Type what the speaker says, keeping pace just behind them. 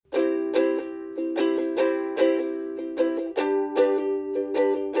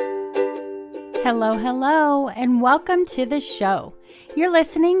Hello, hello, and welcome to the show. You're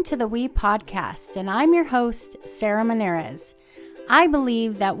listening to the We Podcast, and I'm your host, Sarah Menarez. I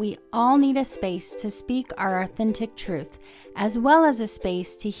believe that we all need a space to speak our authentic truth, as well as a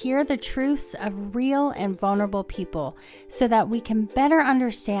space to hear the truths of real and vulnerable people so that we can better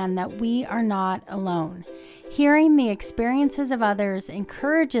understand that we are not alone. Hearing the experiences of others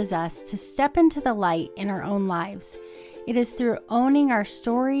encourages us to step into the light in our own lives. It is through owning our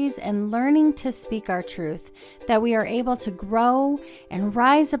stories and learning to speak our truth that we are able to grow and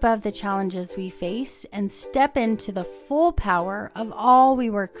rise above the challenges we face and step into the full power of all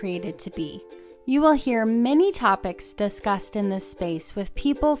we were created to be. You will hear many topics discussed in this space with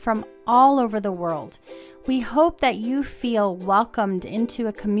people from all over the world. We hope that you feel welcomed into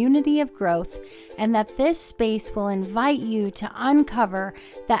a community of growth and that this space will invite you to uncover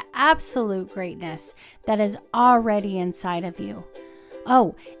the absolute greatness that is already inside of you.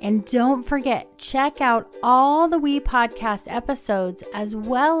 Oh, and don't forget, check out all the We Podcast episodes as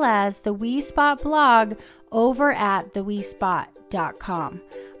well as the We Spot blog over at thewespot.com.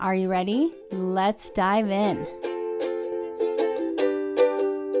 Are you ready? Let's dive in.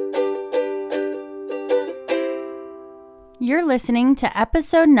 You're listening to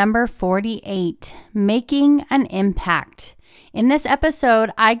episode number 48, Making an Impact. In this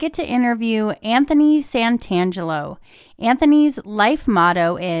episode, I get to interview Anthony Santangelo. Anthony's life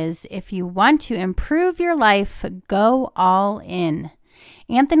motto is, if you want to improve your life, go all in.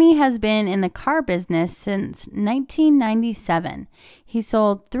 Anthony has been in the car business since 1997. He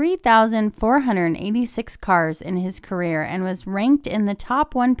sold 3,486 cars in his career and was ranked in the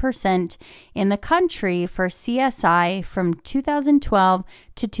top 1% in the country for CSI from 2012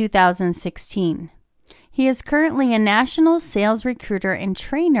 to 2016. He is currently a national sales recruiter and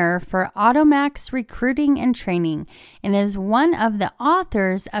trainer for Automax Recruiting and Training and is one of the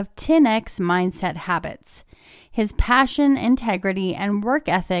authors of 10X Mindset Habits. His passion, integrity, and work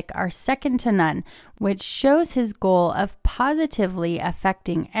ethic are second to none, which shows his goal of positively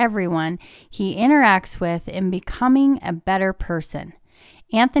affecting everyone he interacts with in becoming a better person.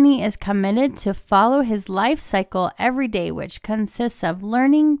 Anthony is committed to follow his life cycle every day, which consists of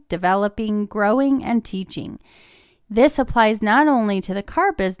learning, developing, growing, and teaching. This applies not only to the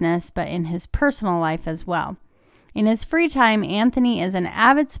car business, but in his personal life as well. In his free time, Anthony is an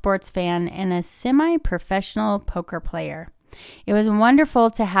avid sports fan and a semi-professional poker player. It was wonderful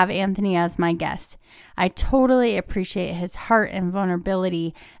to have Anthony as my guest. I totally appreciate his heart and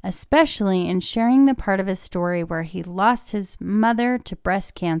vulnerability, especially in sharing the part of his story where he lost his mother to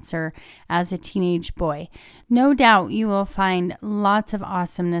breast cancer as a teenage boy. No doubt you will find lots of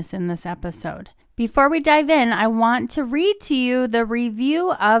awesomeness in this episode. Before we dive in, I want to read to you the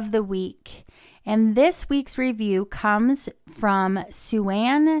review of the week. And this week's review comes from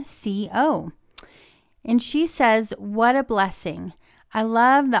Suanne C.O. And she says, "What a blessing. I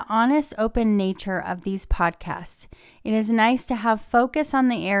love the honest, open nature of these podcasts. It is nice to have focus on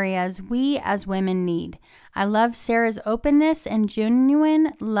the areas we as women need. I love Sarah's openness and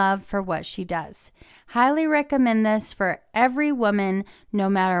genuine love for what she does. Highly recommend this for every woman,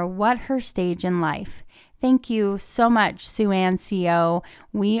 no matter what her stage in life." Thank you so much, Suanne C.O.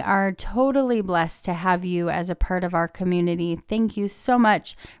 We are totally blessed to have you as a part of our community. Thank you so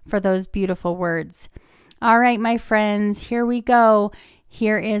much for those beautiful words. All right, my friends, here we go.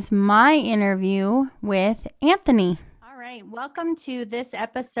 Here is my interview with Anthony. All right, welcome to this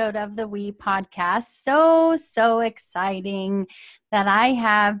episode of the We Podcast. So exciting that I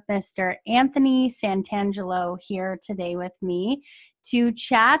have Mr. Anthony Santangelo here today with me to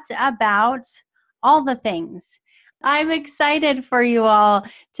chat about all the things. I'm excited for you all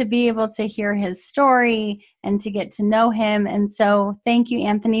to be able to hear his story and to get to know him. And so thank you,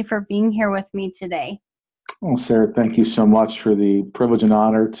 Anthony, for being here with me today. Well, Sarah, thank you so much for the privilege and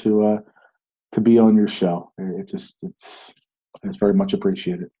honor to be on your show. It's very much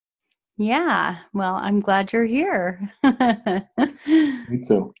appreciated. Yeah. Well, I'm glad you're here. Me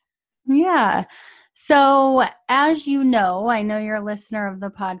too. Yeah. So as you know, I know you're a listener of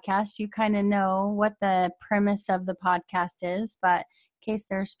the podcast. You kind of know what the premise of the podcast is, but in case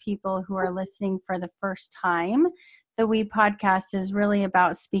there's people who are listening for the first time, the We Podcast is really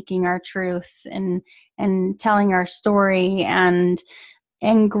about speaking our truth and telling our story and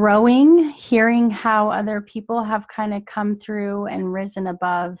growing, hearing how other people have kind of come through and risen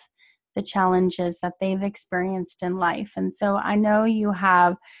above the challenges that they've experienced in life. And so I know you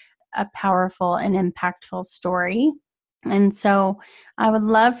have a powerful and impactful story. And so I would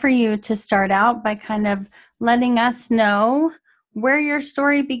love for you to start out by kind of letting us know where your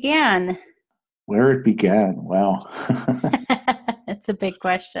story began. Where it began. Wow. It's a big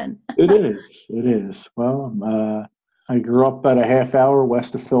question. It is. It is. Well, I grew up about a half hour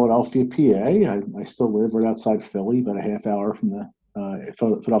west of Philadelphia, PA. I still live right outside Philly, about a half hour from the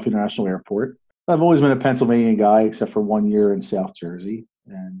Philadelphia International Airport. I've always been a Pennsylvania guy, except for 1 year in South Jersey.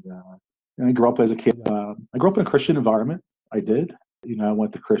 And I grew up as a kid. I grew up in a Christian environment. I did. I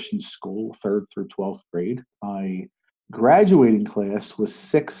went to Christian school, 3rd through 12th grade. My graduating class was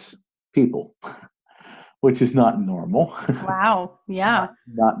 6 people, which is not normal. Wow. Yeah.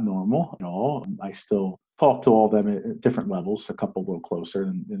 Not normal at all. I still talk to all of them at different levels, a couple a little closer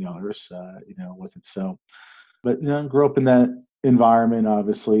than the others, with it. So, but, I grew up in that environment.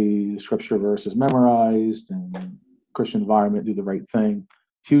 Obviously, scripture verses memorized and Christian environment, do the right thing.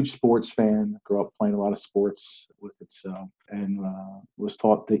 Huge sports fan. Grew up playing a lot of sports with it. So, and was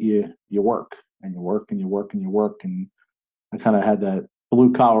taught that you work and you work and you work and you work. And I kind of had that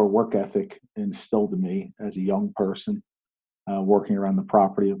blue collar work ethic instilled in me as a young person, working around the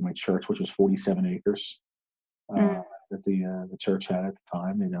property of my church, which was 47 acres that the church had at the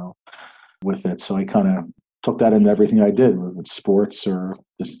time, with it. So I kind of took that into everything I did, with sports or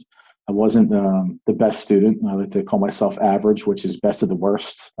just. I wasn't the best student. I like to call myself average, which is best of the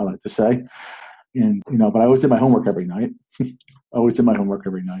worst, I like to say. And, but I always did my homework every night.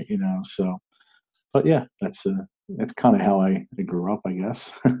 So, but yeah, that's kind of how I grew up, I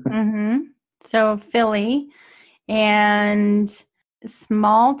guess. Mm-hmm. So Philly and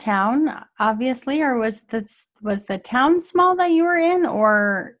small town, obviously, or was the town small that you were in,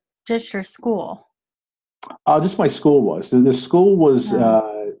 or just your school? Just my school was. The school was.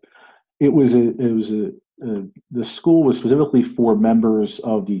 The school was specifically for members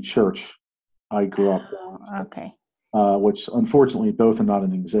of the church I grew up in. Okay. Which unfortunately both are not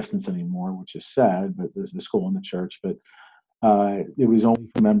in existence anymore, which is sad, but there's the school and the church. But it was only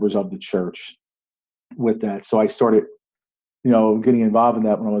for members of the church with that. So I started, getting involved in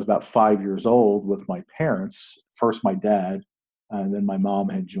that when I was about 5 years old with my parents. First my dad, and then my mom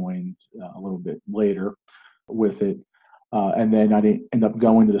had joined a little bit later with it. And then I didn't end up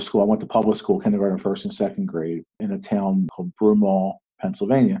going to the school. I went to public school, kindergarten, 1st and 2nd grade, in a town called Broomall,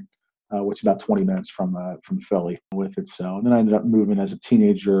 Pennsylvania, which is about 20 minutes from Philly with it. So, and then I ended up moving as a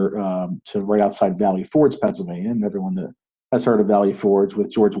teenager to right outside Valley Forge, Pennsylvania, and everyone that has heard of Valley Forge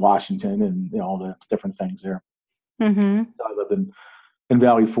with George Washington and all the different things there. Mm-hmm. So I lived in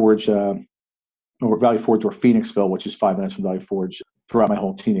Valley Forge, or Phoenixville, which is 5 minutes from Valley Forge, throughout my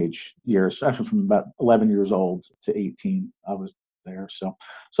whole teenage years. Actually, from about 11 years old to 18, I was there. So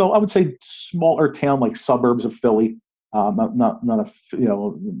I would say smaller town, like suburbs of Philly. Not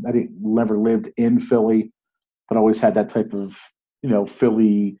I didn't never lived in Philly, but always had that type of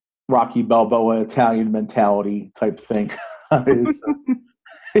Philly Rocky Balboa Italian mentality type thing.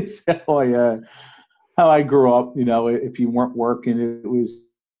 It's how I grew up. If you weren't working, it was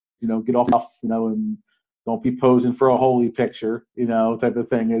get off, and don't be posing for a holy picture, type of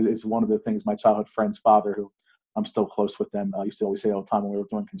thing is one of the things my childhood friend's father, who I'm still close with them, used to always say all the time when we were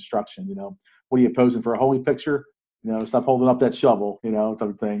doing construction, what are you posing for a holy picture? Stop holding up that shovel, type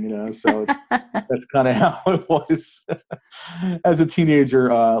of thing, so that's kind of how it was as a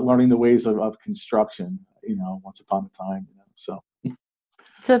teenager, learning the ways of construction, once upon a time, so.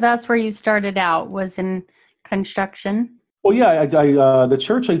 So that's where you started out, was in construction? Well, yeah, the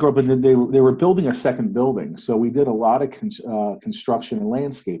church I grew up in, they were building a second building, so we did a lot of construction and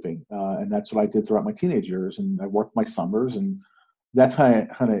landscaping, and that's what I did throughout my teenage years. And I worked my summers, and that's kind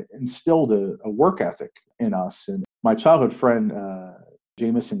of instilled a work ethic in us. And my childhood friend,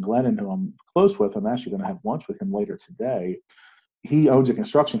 Jamison Glennon, who I'm close with, I'm actually going to have lunch with him later today. He owns a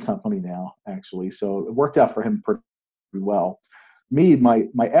construction company now, actually, so it worked out for him pretty well. Me, my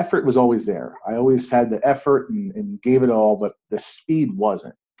effort was always there. I always had the effort and gave it all, but the speed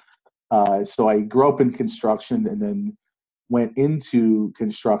wasn't. So I grew up in construction and then went into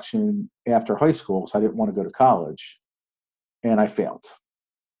construction after high school. So I didn't want to go to college, and I failed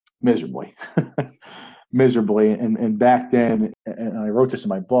miserably, miserably. And back then, and I wrote this in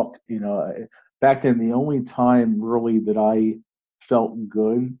my book, back then the only time really that I felt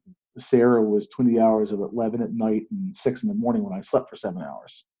good, Sarah, was between the hours of 11 at night and 6 in the morning when I slept for 7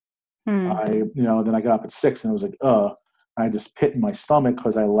 hours. Then I got up at 6 and I was like, I had this pit in my stomach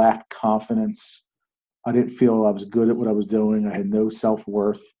because I lacked confidence. I didn't feel I was good at what I was doing. I had no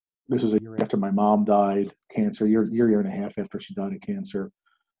self-worth. This was a year after my mom died, cancer, year and a half after she died of cancer.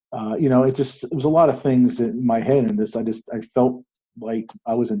 It was a lot of things in my head, and I felt like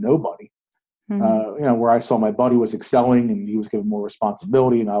I was a nobody. Where I saw my buddy was excelling and he was given more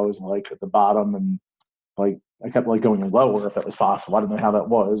responsibility, and I was like at the bottom, and like I kept like going lower if that was possible. I don't know how that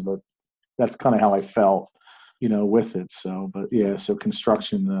was, but that's kind of how I felt. with it. So, but yeah, so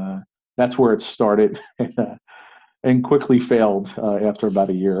construction, that's where it started and quickly failed after about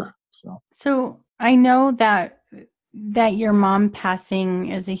a year. So I know that your mom passing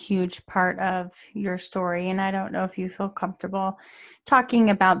is a huge part of your story, and I don't know if you feel comfortable talking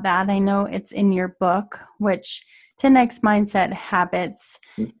about that. I know it's in your book, which 10x Mindset Habits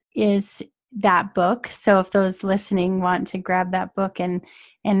is that book. So if those listening want to grab that book and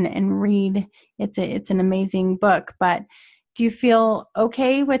read, it's an amazing book. But do you feel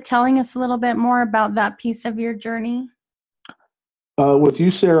okay with telling us a little bit more about that piece of your journey? With you,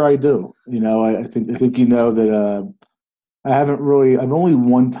 Sarah, I do. I think that I've only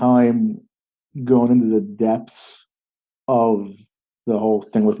one time gone into the depths of the whole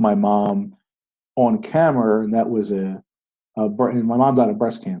thing with my mom on camera, and that was and my mom died of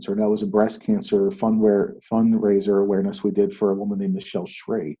breast cancer, and that was a breast cancer fundraiser awareness we did for a woman named Michelle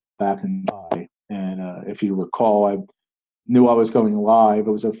Schrate back in July. And if you recall, I knew I was going live.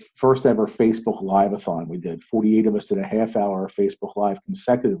 It was a first ever Facebook Live-a-thon we did. 48 of us did a half hour Facebook Live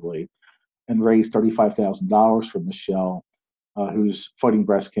consecutively and raised $35,000 for Michelle, who's fighting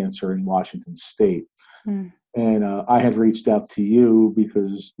breast cancer in Washington State. Mm. And I had reached out to you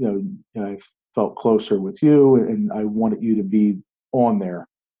because I felt closer with you, and I wanted you to be on there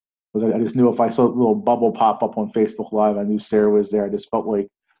because I just knew if I saw a little bubble pop up on Facebook Live, I knew Sarah was there. I just felt like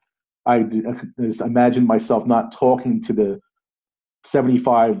I just imagined myself not talking to the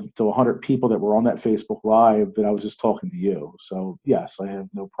 75 to 100 people that were on that Facebook Live, but I was just talking to you. So yes, I have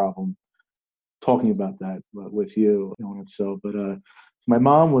no problem talking about that with you. But my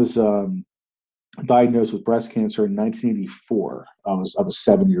mom was diagnosed with breast cancer in 1984. I was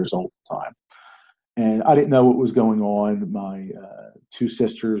 7 years old at the time, and I didn't know what was going on. My two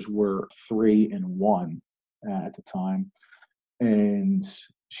sisters were 3 and 1 at the time, and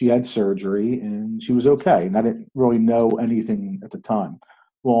she had surgery, and she was okay. And I didn't really know anything at the time.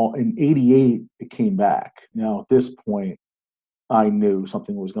 Well, in '88, it came back. Now, at this point, I knew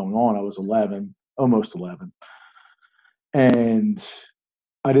something was going on. I was 11, almost 11. And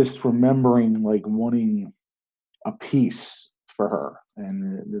I just remembering like wanting a piece for her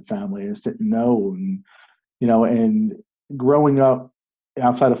and the family. I just didn't know. And growing up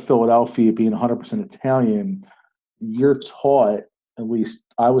outside of Philadelphia, being 100% Italian, you're taught, at least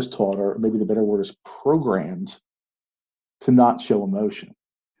I was taught, or maybe the better word is programmed, to not show emotion,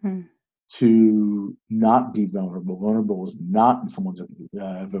 to not be vulnerable. Vulnerable is not in someone's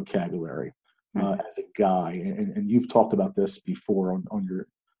vocabulary as a guy. And you've talked about this before on your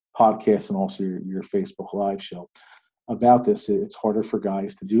podcast and also your Facebook Live show about this. It's harder for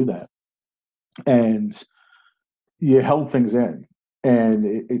guys to do that. And you held things in. And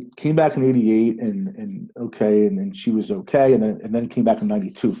it came back in '88 and okay, and then she was okay, and then it came back in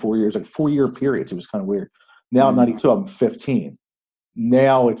 '92, 4 years, like 4 year periods. It was kind of weird. Now in '92, I'm 15.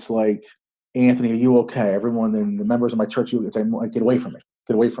 Now it's like, Anthony, are you okay? Everyone and the members of my church, it's like, get away from me,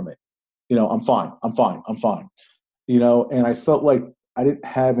 get away from me. I'm fine. And I felt like I didn't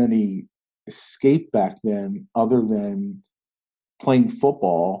have any escape back then other than playing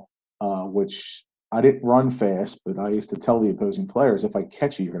football, which I didn't run fast, but I used to tell the opposing players, if I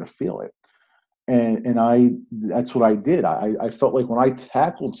catch you, you're going to feel it. And that's what I did. I felt like when I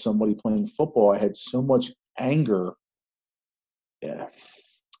tackled somebody playing football, I had so much anger,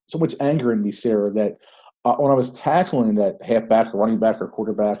 in me, Sarah, that when I was tackling that halfback or running back or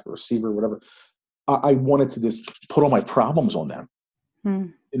quarterback or receiver or whatever, I wanted to just put all my problems on them. I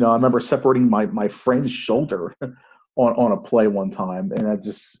remember separating my friend's shoulder on a play one time,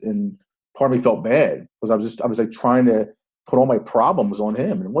 and part of me felt bad because I was like trying to put all my problems on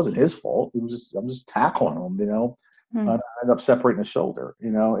him, and it wasn't his fault. I'm just tackling him, and I ended up separating the shoulder,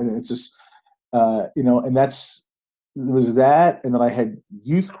 and it's just, and it was that. And then I had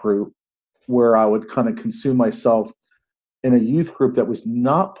youth group where I would kind of consume myself in a youth group that was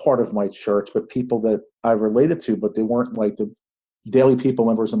not part of my church, but people that I related to, but they weren't like the daily people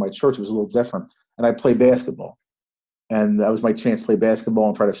members of my church. It was a little different. And I played basketball. And that was my chance to play basketball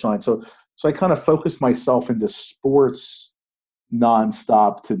and try to shine. So I kind of focused myself into sports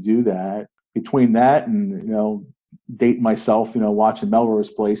nonstop to do that. Between that and, dating myself, watching Melrose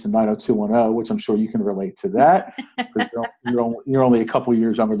Place in 90210, which I'm sure you can relate to that. You're only a couple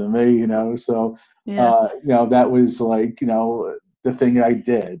years younger than me, So, yeah. That was like, the thing I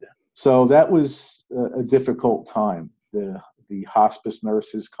did. So that was a difficult time. The hospice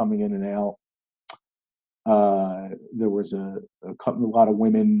nurses coming in and out. There was a lot of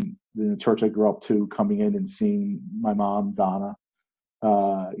women in the church I grew up to coming in and seeing my mom, Donna.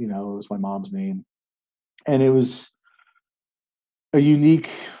 It was my mom's name. And it was a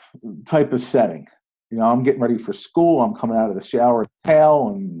unique type of setting. I'm getting ready for school. I'm coming out of the shower, towel,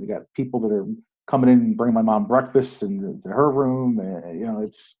 and we got people that are coming in and bringing my mom breakfast to her room. And, it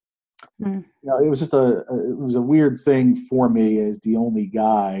was just it was a weird thing for me as the only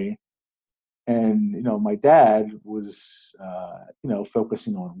guy. And, my dad was,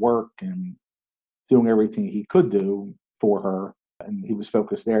 focusing on work and doing everything he could do for her. And he was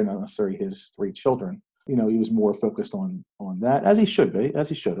focused there, not necessarily his 3 children. He was more focused on that, as he should be, as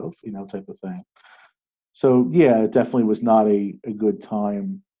he should have, type of thing. So, yeah, it definitely was not a good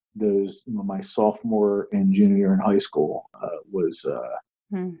time. Those, my sophomore and junior year in high school was,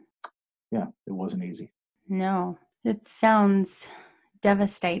 yeah, it wasn't easy. No, it sounds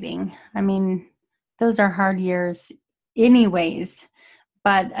devastating. I mean, those are hard years anyways.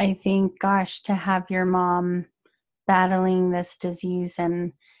 But I think, gosh, to have your mom battling this disease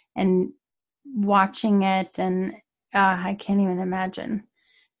and watching it, and I can't even imagine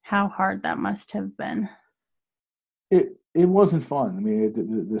how hard that must have been. It wasn't fun. I mean,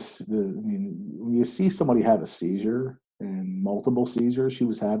 when you see somebody have a seizure and multiple seizures she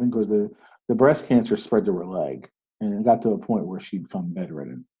was having, because the breast cancer spread to her leg, and it got to a point where she'd become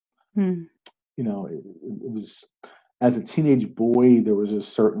bedridden. It was, as a teenage boy, there was a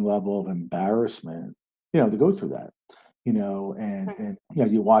certain level of embarrassment, to go through that, and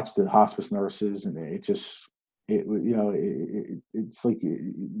you watch the hospice nurses, and it's like,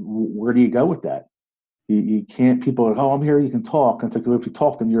 where do you go with that? You can't. People are like, oh, I'm here, you can talk. And it's like, well, if you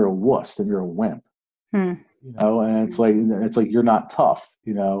talk, then you're a wuss, then you're a wimp. And it's like you're not tough,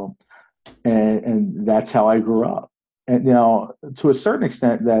 and that's how I grew up. And to a certain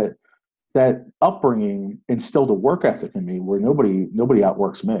extent, that upbringing instilled a work ethic in me where nobody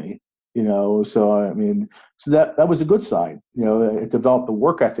outworks me. So I mean, so that was a good side. It developed a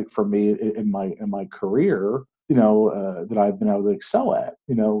work ethic for me in my career. That I've been able to excel at.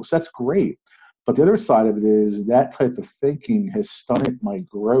 So that's great. But the other side of it is that type of thinking has stunted my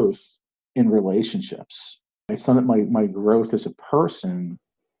growth in relationships. It's stunted my growth as a person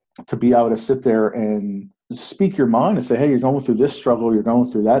to be able to sit there and speak your mind and say, hey, you're going through this struggle, you're going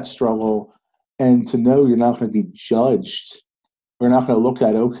through that struggle, and to know you're not going to be judged. We're not going to look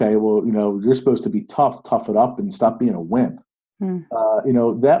at, okay, well, you're supposed to be tough it up and stop being a wimp.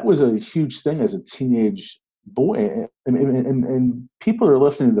 That was a huge thing as a teenage boy. And people are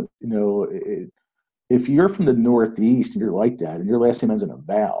listening to, if you're from the Northeast and you're like that, and your last name ends in a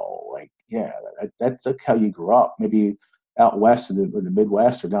vowel, like, yeah, that's like how you grew up. Maybe out west or the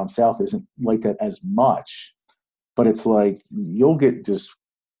Midwest or down south isn't like that as much, but it's like you'll get just,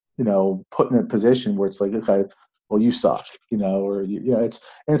 put in a position where it's like, okay, well, you suck, or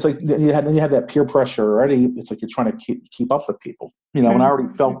it's like then you have that peer pressure already. It's like you're trying to keep up with people, and I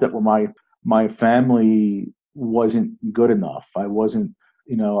already felt that when my family wasn't good enough. I wasn't,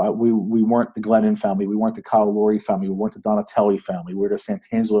 we weren't the Glennon family, we weren't the Calori family, we weren't the Donatelli family, we were the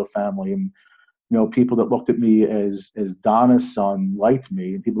Santangelo family, and people that looked at me as Donna's son liked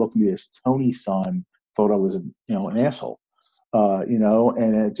me, and people looked at me as Tony's son thought I was an asshole,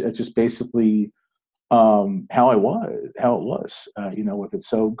 and it's just basically how it was, with it.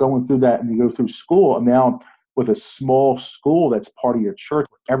 So going through that, and you go through school, and now with a small school that's part of your church,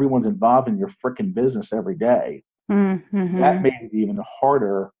 everyone's involved in your freaking business every day. That made it even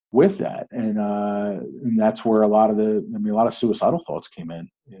harder with that, and that's where a lot of suicidal thoughts came in.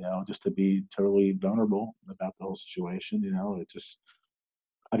 Just to be totally vulnerable about the whole situation.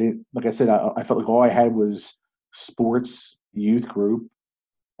 I didn't, like I said, I felt like all I had was sports, youth group,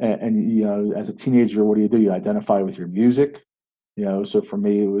 and as a teenager, what do? You identify with your music. So for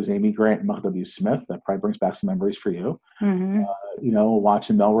me, it was Amy Grant and Michael W. Smith. That probably brings back some memories for you.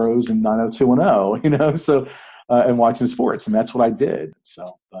 Watching Melrose and 90210. So. And watching sports, and that's what I did.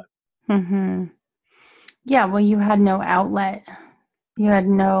 So, but yeah, well, you had no outlet. You had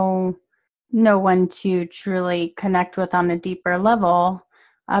no one to truly connect with on a deeper level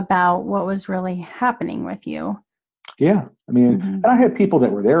about what was really happening with you. Yeah, I mean, and I had people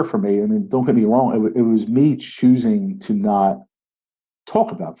that were there for me. I mean, don't get me wrong; it was me choosing to not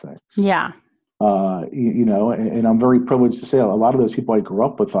talk about things. Yeah. And I'm very privileged to say a lot of those people I grew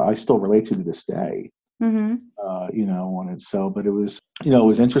up with, I still relate to this day. On it. So, but it was, it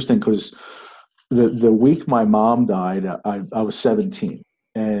was interesting because the week my mom died, I was 17,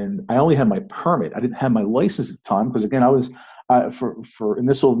 and I only had my permit. I didn't have my license at the time because, again, I was for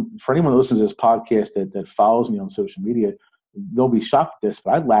anyone that listens to this podcast that follows me on social media, they'll be shocked at this,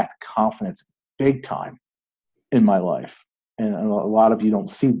 but I lacked confidence big time in my life, and a lot of you don't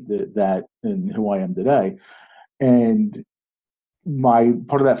see that in who I am today, and my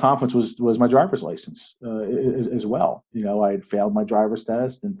part of that confidence was my driver's license as well. I had failed my driver's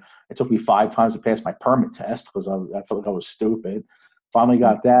test, and it took me 5 times to pass my permit test because I felt like I was stupid. Finally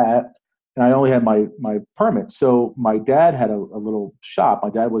got that, and I only had my permit. So my dad had a little shop. My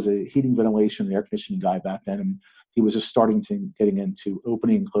dad was a heating, ventilation, and air conditioning guy back then, and he was just getting into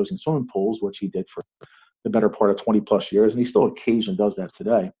opening and closing swimming pools, which he did for the better part of 20 plus years, and he still occasionally does that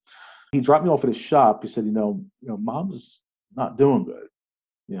today. He dropped me off at his shop. He said, Mom's not doing good,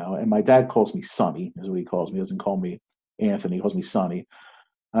 and my dad calls me Sonny, is what he calls me. He doesn't call me Anthony. He calls me Sonny.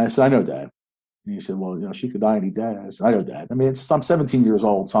 And I said, I know, Dad. And he said, well, she could die any day. I said, I know, Dad. I mean, I'm 17 years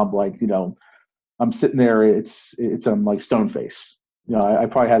old, so I'm like, I'm sitting there. I'm like stone face. I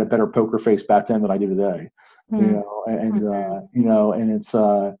probably had a better poker face back then than I do today. And it's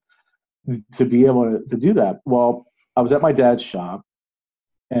to be able to do that. Well, I was at my dad's shop,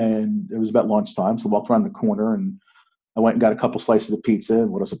 and it was about lunchtime, so I walked around the corner, and I went and got a couple slices of pizza,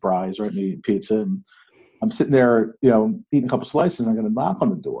 and what a surprise, right? Me eating pizza, and I'm sitting there, eating a couple slices, and I'm going to knock on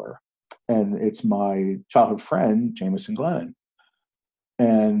the door, and it's my childhood friend, Jameson Glennon.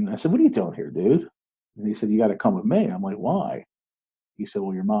 And I said, what are you doing here, dude? And he said, you got to come with me. I'm like, why? He said,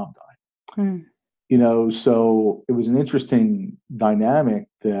 well, your mom died. So it was an interesting dynamic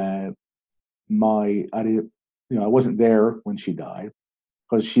that I wasn't there when she died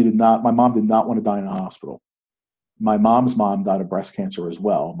because my mom did not want to die in a hospital. My mom's mom died of breast cancer as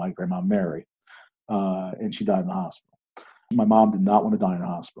well, my grandma Mary, and she died in the hospital. My mom did not want to die in a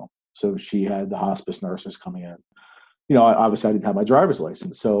hospital, so she had the hospice nurses coming in. Obviously I didn't have my driver's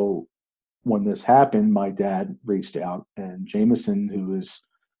license, so when this happened, my dad reached out, and Jameson,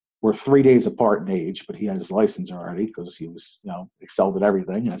 we're 3 days apart in age, but he had his license already because he was, excelled at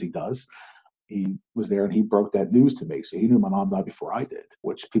everything as he does. He was there and he broke that news to me. So he knew my mom died before I did,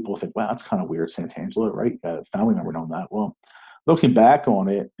 which people think, wow, that's kind of weird, Santangelo, right? Family member knowing that. Well, looking back on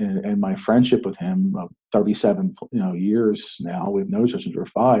it and my friendship with him, 37 years now, we've known each other since we were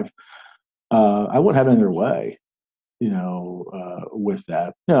 5. I wouldn't have any other way, with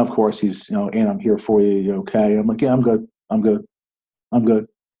that. Of course, he's, and I'm here for you. You okay? I'm like, yeah, I'm good. I'm good. I'm good.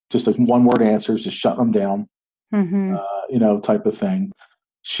 Just like one word answers, just shutting them down, type of thing.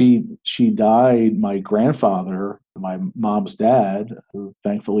 She died. My grandfather, my mom's dad, who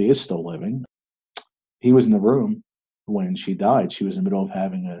thankfully is still living, he was in the room when she died. She was in the middle of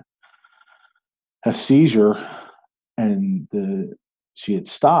having a seizure, and she had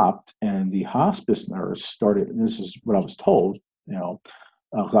stopped, and the hospice nurse started, and this is what I was told,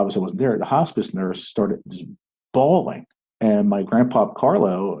 because I wasn't there, the hospice nurse started just bawling. And my grandpa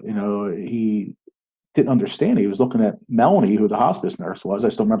Carlo, he didn't understand. He was looking at Melanie, who the hospice nurse was. I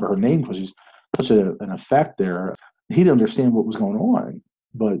still remember her name because she's such an effect there. He didn't understand what was going on,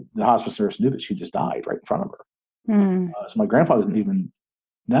 but the hospice nurse knew that she just died right in front of her. So my grandfather didn't even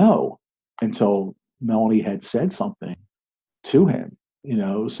know until Melanie had said something to him.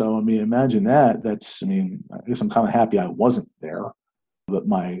 So I mean, imagine that. I guess I'm kind of happy I wasn't there, but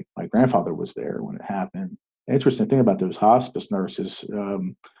my grandfather was there when it happened. Interesting thing about those hospice nurses,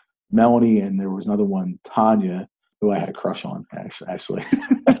 Melanie, and there was another one, Tanya, who I had a crush on, actually.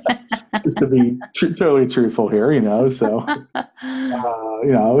 Just to be totally truthful here, so,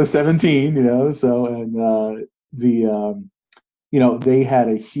 I was 17, so, and they had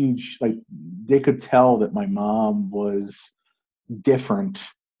a huge, they could tell that my mom was different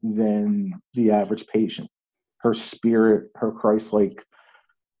than the average patient. Her spirit, her Christ-like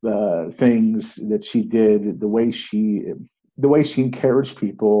things that she did, the way she encouraged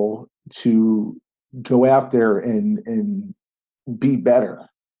people to go out there and be better.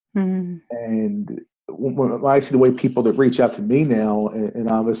 And when I see the way people that reach out to me now,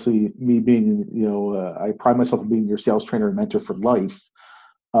 and obviously me being, I pride myself on being your sales trainer and mentor for life,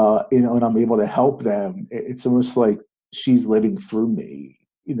 and I'm able to help them. It's almost like she's living through me,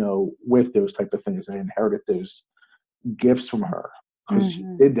 with those type of things. I inherited those gifts from her because she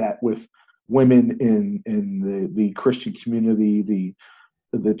did that with women in the Christian community,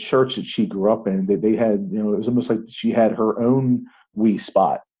 the church that she grew up in. They had, it was almost like she had her own wee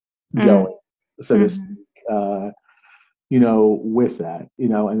spot going, so to speak, with that,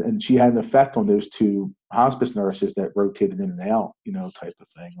 and she had an effect on those two hospice nurses that rotated in and out, type of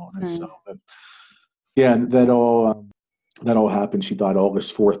thing on it. So, yeah, that all happened. She died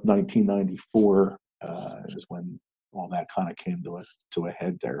August 4th, 1994, is when all that kind of came to a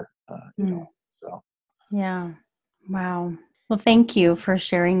head there, so. Yeah. Wow. Well, thank you for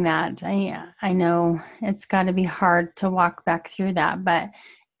sharing that. I know it's got to be hard to walk back through that, but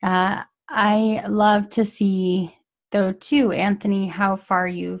I love to see, though, too, Anthony, how far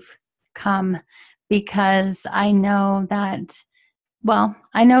you've come, because I know that Well,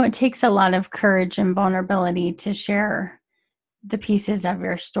 I know it takes a lot of courage and vulnerability to share the pieces of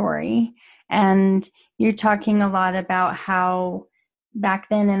your story. And you're talking a lot about how back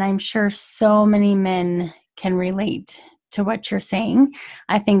then, and I'm sure so many men can relate to what you're saying.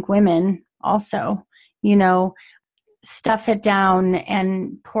 I think women also, you know, stuff it down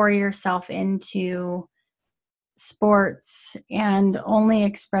and pour yourself into sports and only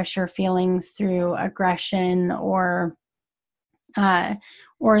express your feelings through aggression uh,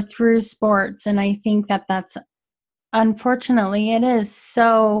 or through sports. And I think that that's, unfortunately, it is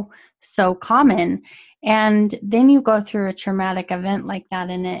so common. And then you go through a traumatic event like that,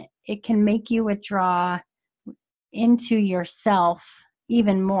 and it can make you withdraw into yourself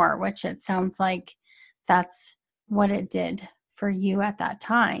even more, which it sounds like that's what it did for you at that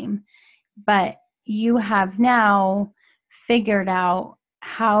time. But you have now figured out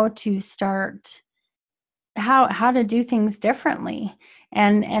how to start, how to do things differently,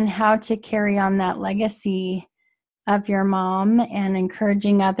 and how to carry on that legacy of your mom, and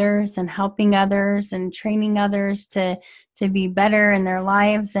encouraging others and helping others and training others to be better in their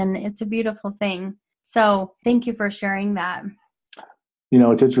lives. And it's a beautiful thing. So thank you for sharing that.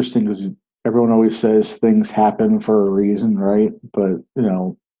 It's interesting because everyone always says things happen for a reason, right? But,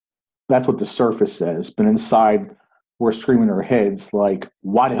 that's what the surface says. But inside, we're screaming our heads like,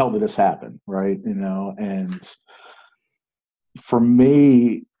 why the hell did this happen? Right. And for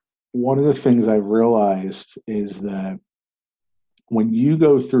me, one of the things I realized is that when you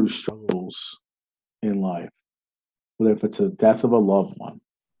go through struggles in life, whether if it's a death of a loved one,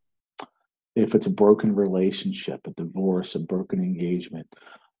 if it's a broken relationship, a divorce, a broken engagement,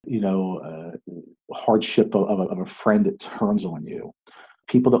 hardship of a friend that turns on you,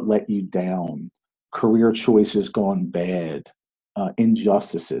 people that let you down, career choices gone bad,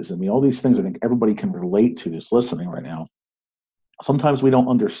 injustices. I mean, all these things I think everybody can relate to that's listening right now. Sometimes we don't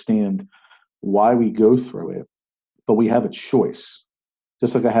understand why we go through it, but we have a choice.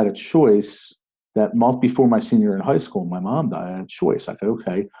 Just like I had a choice that month before my senior year in high school, my mom died. I had a choice. I could,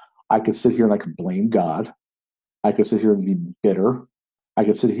 okay, I could sit here and I could blame God. I could sit here and be bitter. I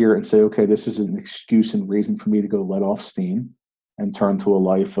could sit here and say, okay, this is an excuse and reason for me to go let off steam and turn to a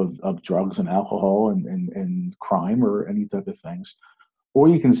life of drugs and alcohol and crime or any type of things. Or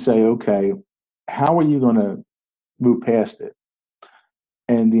you can say, okay, how are you going to move past it?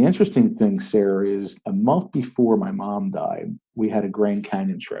 And the interesting thing, Sarah, is a month before my mom died, we had a Grand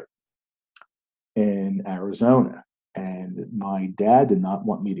Canyon trip in Arizona. And my dad did not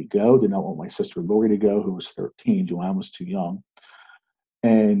want me to go, did not want my sister Lori to go, who was 13. Joanne was too young.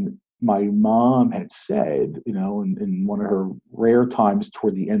 And my mom had said, in one of her rare times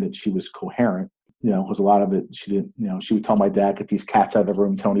toward the end that she was coherent, because a lot of it, she didn't, she would tell my dad, get these cats out of the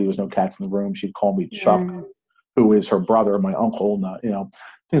room. Tony, there's no cats in the room. She'd call me Chuck, who is her brother, my uncle,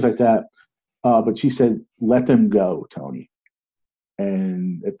 things like that. But she said, let them go, Tony.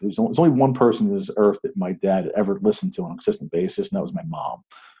 And if there's only one person on this earth that my dad ever listened to on a consistent basis, and that was my mom.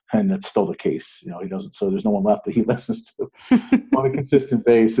 And that's still the case. He doesn't, so there's no one left that he listens to on a consistent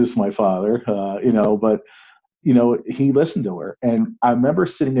basis, my father, but he listened to her. And I remember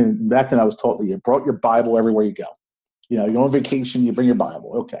sitting in, back then I was taught that you brought your Bible everywhere you go. You go on vacation, you bring your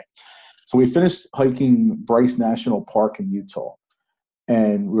Bible. Okay. So we finished hiking Bryce National Park in Utah.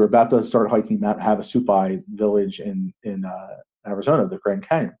 And we were about to start hiking Mount Havasupai Village in Arizona, the Grand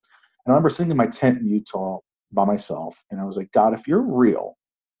Canyon. And I remember sitting in my tent in Utah by myself. And I was like, God, if you're real,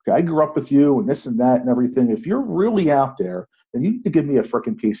 okay, I grew up with you and this and that and everything. If you're really out there, then you need to give me a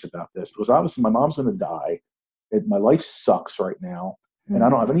freaking piece about this, because obviously my mom's going to die. My life sucks right now. And I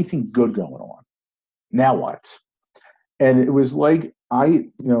don't have anything good going on. Now what? And it was like, I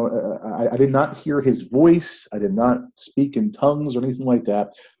did not hear his voice. I did not speak in tongues or anything like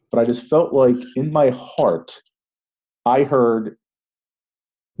that. But I just felt like in my heart, I heard,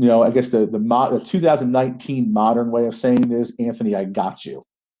 I guess the 2019 modern way of saying this, Anthony, I got you.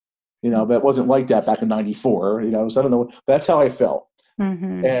 But it wasn't like that back in 94, so I don't know. That's how I felt.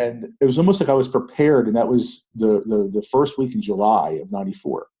 Mm-hmm. And it was almost like I was prepared. And that was the first week in July of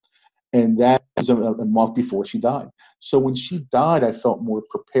 94. And that was a month before she died. So when she died, I felt more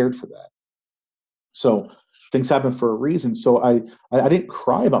prepared for that. So things happen for a reason. So I didn't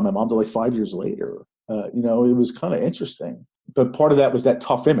cry about my mom till like 5 years later. It was kind of interesting. But part of that was that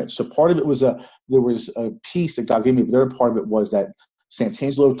tough image. So part of it was there was a piece that God gave me. But the other part of it was that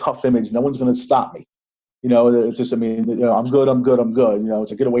Santangelo tough image. No one's going to stop me. It's just, I'm good.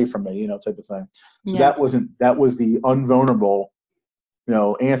 To get away from me, type of thing. So that was the unvulnerable,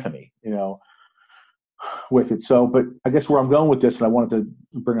 Anthony, with it. So, but I guess where I'm going with this, and I wanted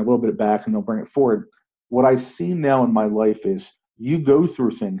to bring a little bit back and then bring it forward. What I've seen now in my life is you go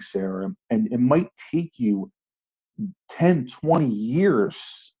through things, Sarah, and it might take you 10, 20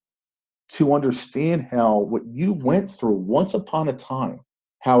 years to understand how what you went through once upon a time,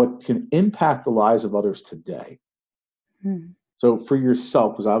 how it can impact the lives of others today. Mm. So for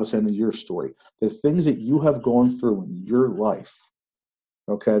yourself, because obviously I know your story, the things that you have gone through in your life,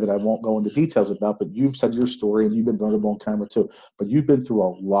 okay, that I won't go into details about, but you've said your story and you've been vulnerable on camera too, but you've been through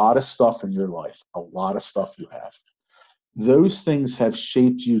a lot of stuff in your life, a lot of stuff you have. Those things have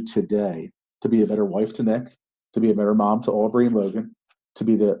shaped you today to be a better wife to Nick, to be a better mom to Aubrey and Logan, to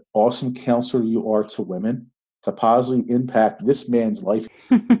be the awesome counselor you are to women, to positively impact this man's life,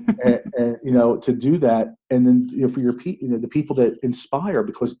 and to do that, and then for your the people that inspire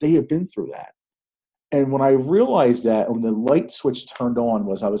because they have been through that. And when I realized that, when the light switch turned on,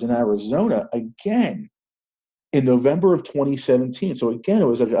 was I was in Arizona again in November of 2017. So again, it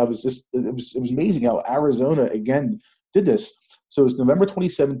was amazing how Arizona again did this. So it was November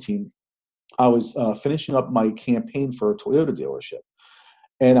 2017. I was finishing up my campaign for a Toyota dealership,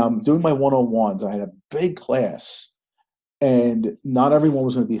 and I'm doing my one-on-ones. I had a big class, and not everyone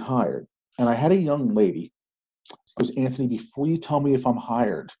was going to be hired. And I had a young lady. It was, Anthony, before you tell me if I'm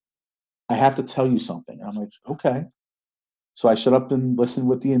hired, I have to tell you something. And I'm like, okay. So I shut up and listened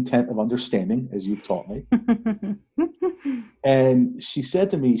with the intent of understanding, as you've taught me. And she said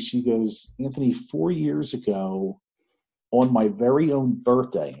to me, she goes, Anthony, 4 years ago, on my very own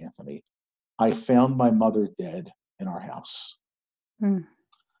birthday, Anthony, I found my mother dead in our house. Mm.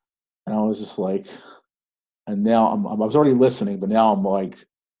 And I was just like, and now I was already listening, but now I'm like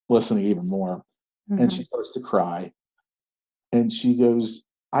listening even more. Mm-hmm. And she starts to cry. And she goes,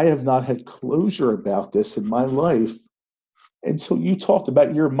 I have not had closure about this in my life until you talked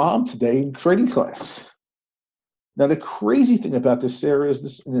about your mom today in training class. Now, the crazy thing about this, Sarah, is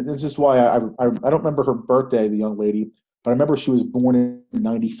this, and this is why I don't remember her birthday, the young lady, but I remember she was born in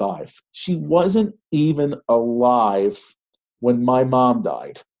 95. She wasn't even alive when my mom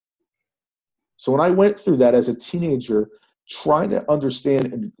died. So when I went through that as a teenager, trying to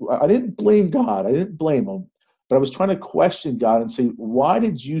understand, and I didn't blame God, I didn't blame him, but I was trying to question God and say, why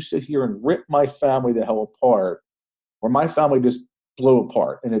did you sit here and rip my family the hell apart, where my family just blew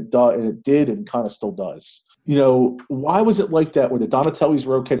apart? And it did and kind of still does. Why was it like that where the Donatellis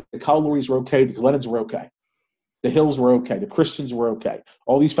were okay, the Calories were okay, the Glennons were okay, the Hills were okay, the Christians were okay?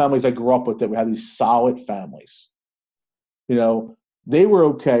 All these families I grew up with that we had these solid families. They were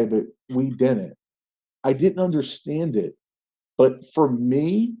okay, but we didn't. I didn't understand it. But for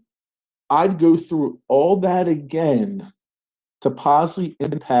me, I'd go through all that again to positively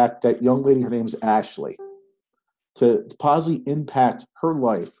impact that young lady. Her name's Ashley. To positively impact her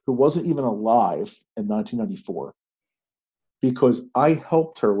life, who wasn't even alive in 1994, because I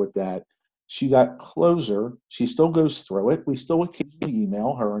helped her with that. She got closure. She still goes through it. We still occasionally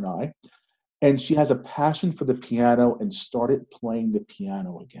email, her and I. And she has a passion for the piano and started playing the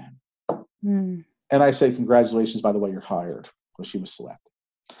piano again. Mm. And I say, congratulations, by the way, you're hired, because she was selected.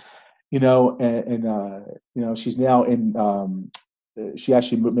 She's now in, she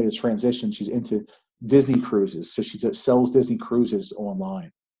actually made a transition. She's into Disney cruises. So she sells Disney cruises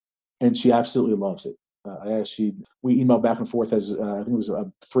online, and she absolutely loves it. We emailed back and forth as I think it was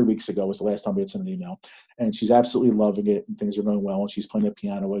 3 weeks ago was the last time we had sent an email, and she's absolutely loving it, and things are going well, and she's playing the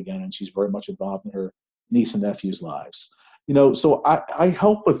piano again, and she's very much involved in her niece and nephew's lives. So I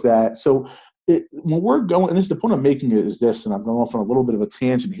help with that. So when we're going, and this, the point I'm making is this, and I'm going off on a little bit of a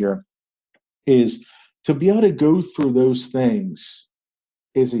tangent here, is to be able to go through those things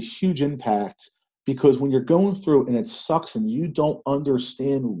is a huge impact. Because when you're going through and it sucks and you don't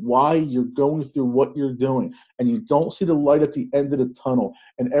understand why you're going through what you're doing, and you don't see the light at the end of the tunnel,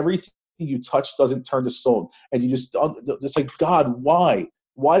 and everything you touch doesn't turn to salt, and you it's like, God, why?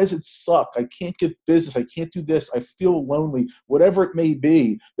 Why does it suck? I can't get business. I can't do this. I feel lonely. Whatever it may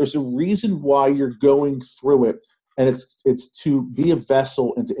be, there's a reason why you're going through it, and it's to be a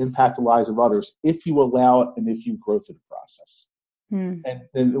vessel and to impact the lives of others if you allow it and if you grow through the process.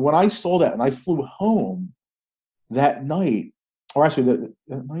 And when I saw that, and I flew home that night, or actually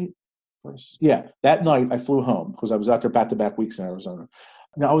that night, that night I flew home because I was out there back-to-back weeks in Arizona.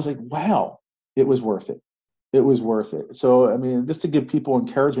 Now I was like, wow, it was worth it. It was worth it. So, I mean, just to give people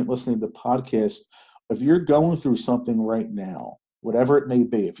encouragement listening to the podcast, if you're going through something right now, whatever it may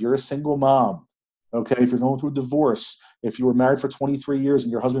be, if you're a single mom, okay, if you're going through a divorce, if you were married for 23 years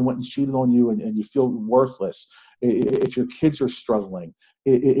and your husband went and cheated on you and you feel worthless, if your kids are struggling,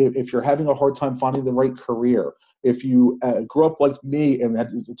 if you're having a hard time finding the right career, if you grew up like me and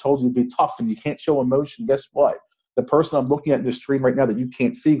had told you to be tough and you can't show emotion, guess what? The person I'm looking at in the stream right now that you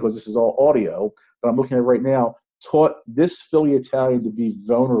can't see because this is all audio, but I'm looking at right now, taught this Philly Italian to be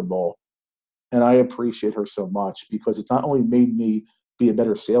vulnerable. And I appreciate her so much because it's not only made me be a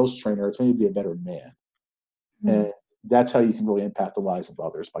better sales trainer, it's made me be a better man. And that's how you can really impact the lives of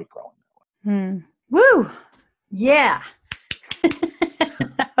others, by growing that way. Woo! Yeah.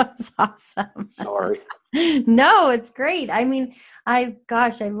 That was awesome. Sorry. No, it's great. I mean, I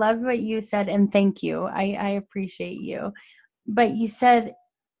love what you said, and thank you. I appreciate you. But you said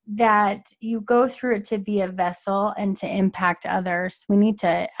that you go through it to be a vessel and to impact others. We need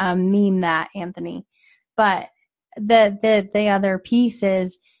to meme that, Anthony. But the other piece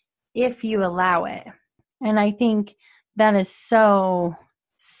is if you allow it. And I think that is so,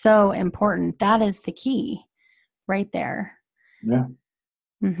 so important. That is the key right there. Yeah.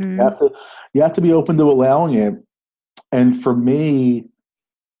 Mm-hmm. You have to be open to allowing it. And for me,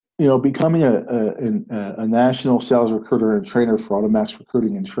 becoming a national sales recruiter and trainer for Automax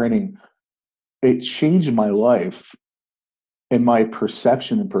Recruiting and Training, it changed my life and my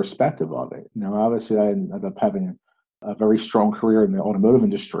perception and perspective of it. Obviously, I ended up having a very strong career in the automotive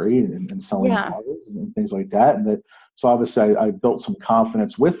industry and selling cars and things like that. So obviously, I built some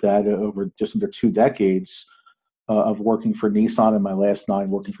confidence with that over just under 2 decades of working for Nissan, and my last 9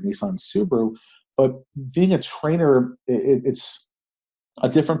 working for Nissan and Subaru. But being a trainer, it's a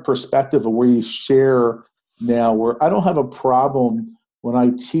different perspective of where you share now, where I don't have a problem when I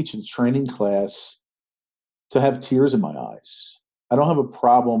teach a training class to have tears in my eyes. I don't have a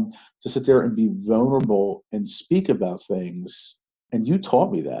problem to sit there and be vulnerable and speak about things. And you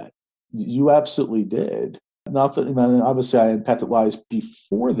taught me that. You absolutely did. Not that, obviously I impacted lives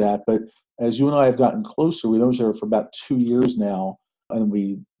before that, but as you and I have gotten closer, we know each other for about 2 years now, and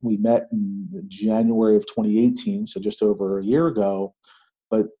we met in January of 2018, so just over a year ago.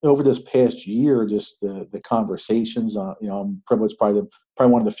 But over this past year, just the conversations, I'm privileged, probably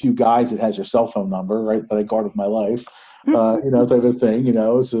one of the few guys that has your cell phone number, right, that I guard with my life, type of thing,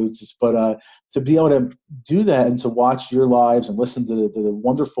 So it's just, but to be able to do that and to watch your lives and listen to the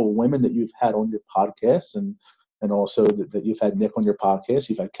wonderful women that you've had on your podcast, and also that you've had Nick on your podcast,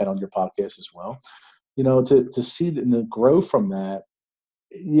 you've had Ken on your podcast as well, to see and to grow from that,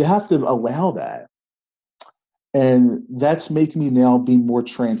 you have to allow that. And that's making me now be more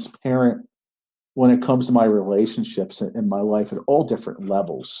transparent when it comes to my relationships in my life at all different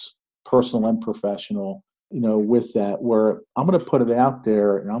levels, personal and professional, with that, where I'm going to put it out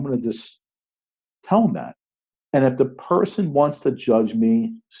there and I'm going to just tell them that. And if the person wants to judge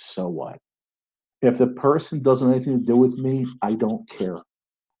me, so what? If the person doesn't have anything to do with me, I don't care.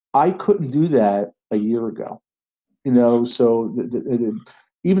 I couldn't do that a year ago, so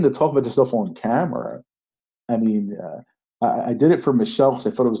even to talk about this stuff on camera, I mean, I did it for Michelle because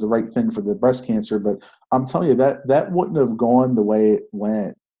I thought it was the right thing for the breast cancer, but I'm telling you that wouldn't have gone the way it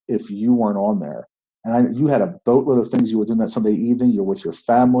went if you weren't on there. And you had a boatload of things you were doing that Sunday evening. You're with your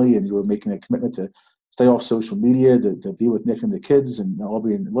family, and you were making a commitment to stay off social media, to be with Nick and the kids and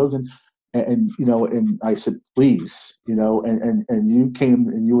Aubrey and Logan. And I said, please, and you came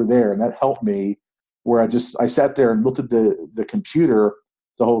and you were there, and that helped me. Where I sat there and looked at the computer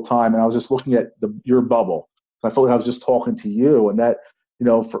the whole time, and I was just looking at your bubble. I felt like I was just talking to you, and that,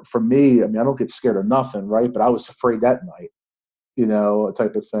 for me, I mean, I don't get scared of nothing, right? But I was afraid that night,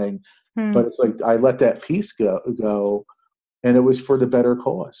 type of thing. But it's like I let that piece go, and it was for the better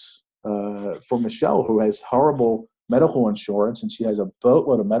cause. For Michelle, who has horrible medical insurance, and she has a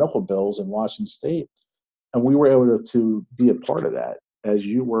boatload of medical bills in Washington State, and we were able to be a part of that, as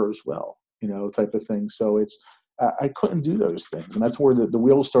you were as well, type of thing. So I couldn't do those things, and that's where the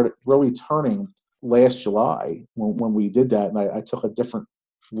wheels started really turning last July when we did that, and I took a different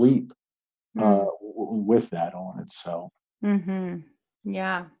leap with that on it. So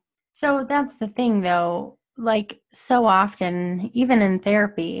yeah. So that's the thing, though. Like, so often, even in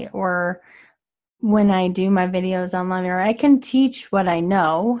therapy or when I do my videos online, or I can teach what I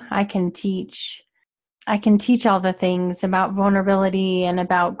know. I can teach all the things about vulnerability and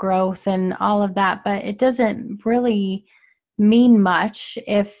about growth and all of that, but it doesn't really mean much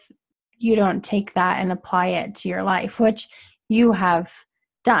if you don't take that and apply it to your life, which you have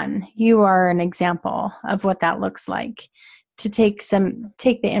done. You are an example of what that looks like, to take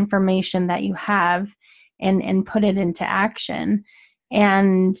the information that you have and put it into action.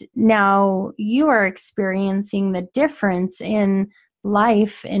 And now you are experiencing the difference in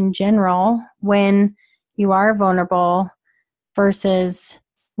life in general when you are vulnerable versus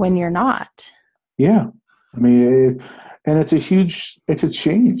when you're not. Yeah. I mean, and it's a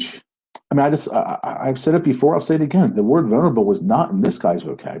change. I mean, I've said it before, I'll say it again. The word vulnerable was not in this guy's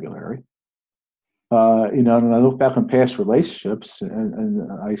vocabulary. And I look back on past relationships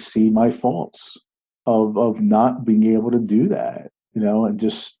and I see my faults of not being able to do that, and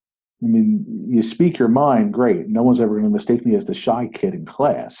just, I mean, you speak your mind, great. No one's ever going to mistake me as the shy kid in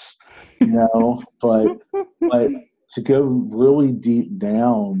class, but to go really deep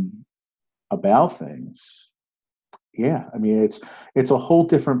down about things, yeah, I mean, it's a whole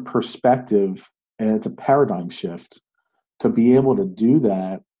different perspective, and it's a paradigm shift to be able to do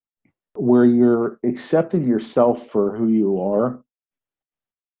that, where you're accepting yourself for who you are,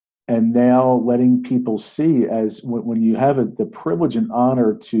 and now letting people see, as when you have the privilege and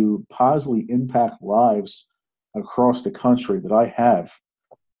honor to positively impact lives across the country that I have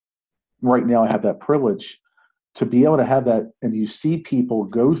right now. I have that privilege to be able to have that, and you see people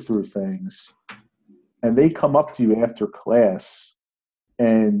go through things, and they come up to you after class,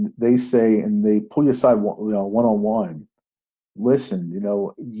 and they say, and they pull you aside, one-on-one. Listen,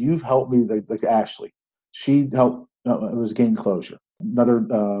 you've helped me. Like Ashley, she helped. It was gain closure. Another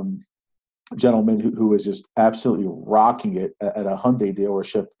gentleman who was just absolutely rocking it at a Hyundai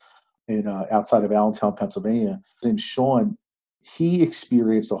dealership in outside of Allentown, Pennsylvania. His name's Sean. He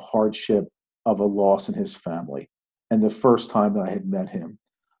experienced a hardship of a loss in his family, and the first time that I had met him,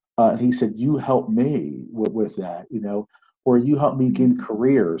 and he said, "You helped me with that, or you helped me gain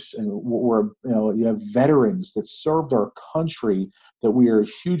careers, and where you have veterans that served our country, that we are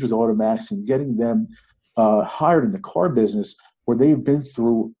huge with Automax, and getting them hired in the car business, where they've been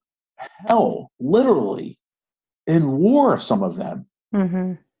through hell, literally, in war, some of them."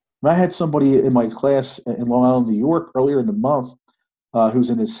 Mm-hmm. I had somebody in my class in Long Island, New York, earlier in the month, who's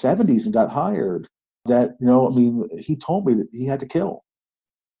in his 70s and got hired. That, he told me that he had to kill.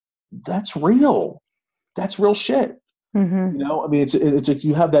 That's real. That's real shit. Mm-hmm. It's like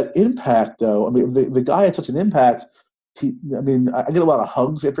you have that impact, though. The guy had such an impact. I get a lot of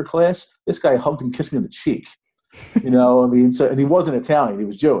hugs after class. This guy hugged and kissed me on the cheek. So, and he wasn't Italian; he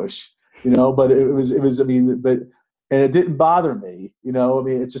was Jewish. But and it didn't bother me.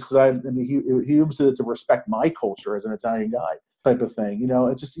 It's just because he was to respect my culture as an Italian guy, type of thing.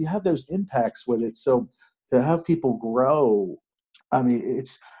 It's just, you have those impacts with it. So to have people grow,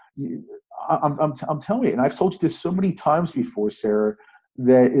 it's. I'm telling you, and I've told you this so many times before, Sarah,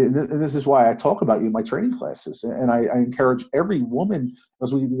 and this is why I talk about you in my training classes, and I encourage every woman,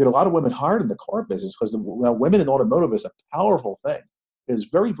 because we get a lot of women hired in the car business, because women in automotive is a powerful thing. It is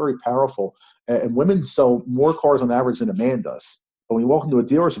very, very powerful, and women sell more cars on average than a man does. But when you walk into a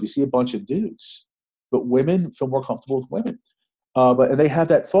dealership, you see a bunch of dudes, but women feel more comfortable with women. And they have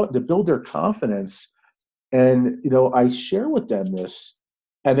that thought to build their confidence, and I share with them this,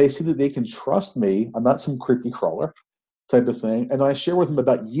 and they see that they can trust me. I'm not some creepy crawler type of thing. And I share with them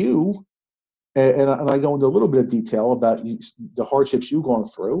about you, and I go into a little bit of detail about the hardships you've gone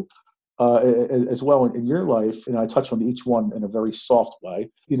through, as well in your life. And I touch on each one in a very soft way,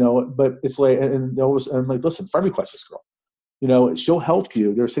 but it's like, and I'm like, listen, friend request this girl. She'll help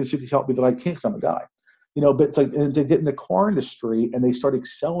you. There's things she can help me that I can't, because I'm a guy. But it's like, and they get in the car industry and they start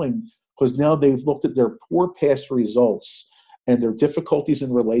excelling, because now they've looked at their poor past results and their difficulties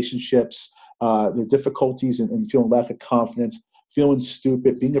in relationships, their difficulties in feeling lack of confidence, feeling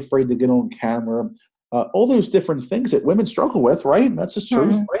stupid, being afraid to get on camera, all those different things that women struggle with, right? And that's just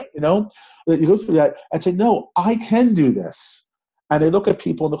truth, right? That you go through that and say, no, I can do this. And they look at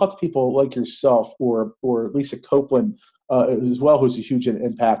people like yourself, or Lisa Copeland, as well, who's a huge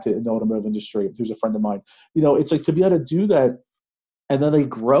impact in the automotive industry, who's a friend of mine. It's like, to be able to do that, and then they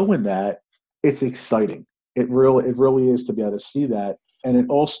grow in that, it's exciting. It really is, to be able to see that. And it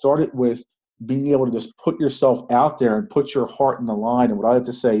all started with being able to just put yourself out there and put your heart in the line. And what I have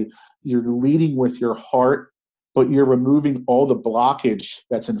to say, you're leading with your heart, but you're removing all the blockage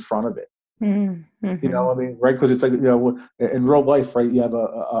that's in front of it. Mm-hmm. Right? Because it's like, in real life, right? You have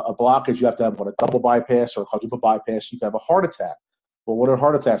a blockage. You have to have a double bypass or a quadruple bypass. You can have a heart attack. Well, what are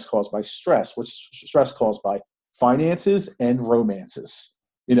heart attacks caused by? Stress. What's stress caused by? Finances and romances.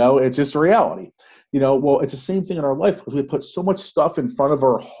 It's just reality. Well, it's the same thing in our life, because we put so much stuff in front of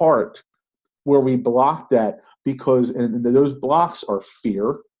our heart where we block that, and those blocks are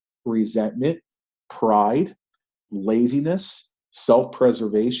fear, resentment, pride, laziness,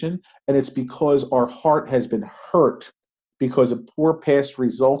 self-preservation. And it's because our heart has been hurt because of poor past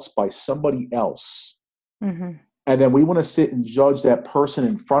results by somebody else. Mm-hmm. And then we want to sit and judge that person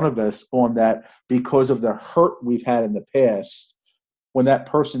in front of us on that, because of the hurt we've had in the past, when that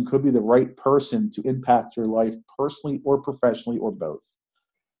person could be the right person to impact your life personally or professionally or both.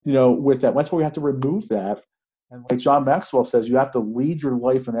 With that, that's why we have to remove that. And like John Maxwell says, you have to lead your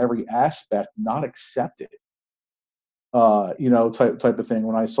life in every aspect, not accept it. Type of thing.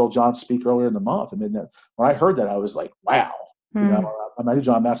 When I saw John speak earlier in the month, when I heard that, I was like, wow. I knew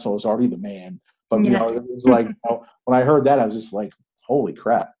John Maxwell was already the man, But Yeah. it was like when I heard that, I was just like, holy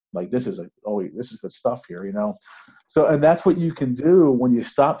crap! Like this is this is good stuff here. So and that's what you can do when you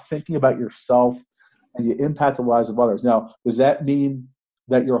stop thinking about yourself and you impact the lives of others. Now, does that mean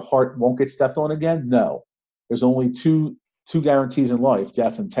that your heart won't get stepped on again? No. There's only two guarantees in life: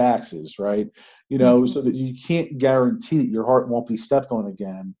 death and taxes, right? Mhm. So that you can't guarantee that your heart won't be stepped on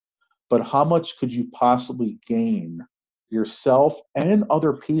again. But how much could you possibly gain yourself and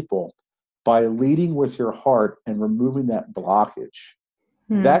other people by leading with your heart and removing that blockage?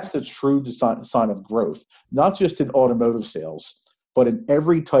 Hmm. That's the true sign of growth, not just in automotive sales, but in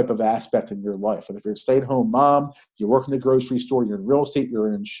every type of aspect in your life. And if you're a stay-at-home mom, you work in the grocery store, you're in real estate, you're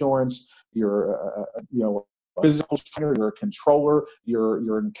in insurance, you're a physical trainer, you're a controller,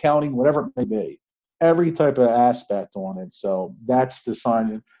 you're in accounting, whatever it may be. Every type of aspect on it. So that's the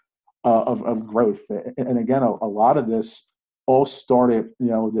sign of growth. And again, a lot of this all started,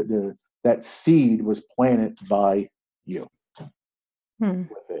 that seed was planted by you Hmm.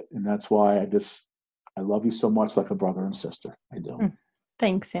 with it. And that's why I love you so much, like a brother and sister. I do. Hmm.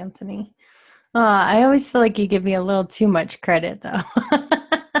 Thanks, Anthony. I always feel like you give me a little too much credit, though.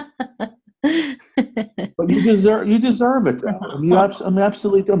 But you deserve it though.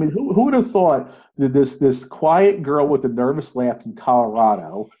 Absolutely. Who would have thought that this quiet girl with the nervous laugh from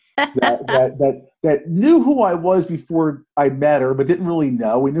Colorado that knew who I was before I met her, but didn't really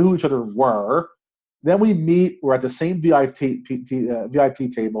know. We knew who each other were. Then we meet. We're at the same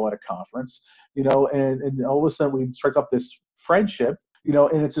VIP table at a conference, and all of a sudden we strike up this friendship,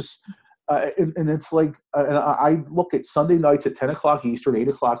 and it's just. And it's like, and I look at Sunday nights at 10 o'clock Eastern, 8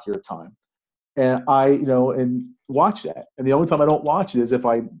 o'clock your time, and and watch that. And the only time I don't watch it is if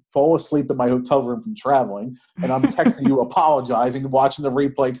I fall asleep in my hotel room from traveling, and I'm texting you, apologizing, and watching the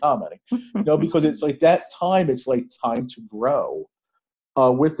replay, commenting. Because it's like that time. It's like time to grow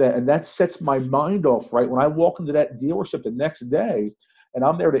with that, and that sets my mind off. Right when I walk into that dealership the next day, and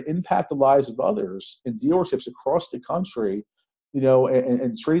I'm there to impact the lives of others in dealerships across the country,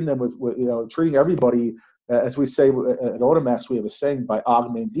 and treating them with treating everybody. As we say at Automax, we have a saying by Og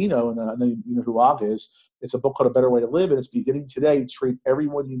Mandino, and I know you know who Og is. It's a book called A Better Way to Live, and it's beginning today. Treat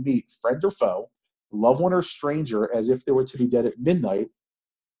everyone you meet, friend or foe, loved one or stranger, as if they were to be dead at midnight.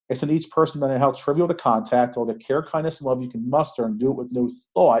 It's in each person, no matter how trivial the contact, all the care, kindness, and love you can muster, and do it with no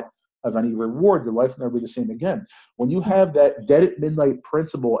thought of any reward. Your life will never be the same again. When you have that dead at midnight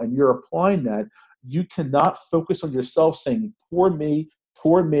principle and you're applying that, you cannot focus on yourself saying, poor me,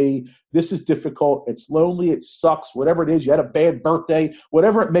 this is difficult, it's lonely, it sucks, whatever it is, you had a bad birthday,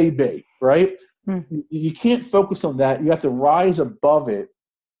 whatever it may be, right? You can't focus on that. You have to rise above it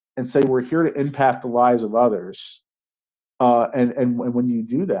and say, we're here to impact the lives of others. And when you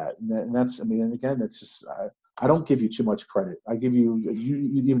do that, and that's, and again, that's just, I don't give you too much credit. I give you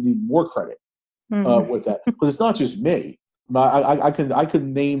even need more credit with that, because it's not just me. I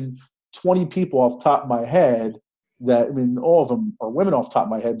can name 20 people off the top of my head that, all of them are women off the top of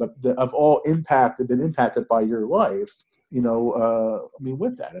my head, but that have all been impacted by your life.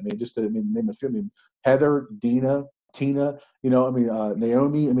 With that, just to name a few. Heather, Dina, Tina,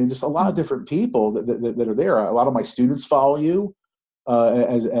 Naomi. Just a lot of different people that are there. A lot of my students follow you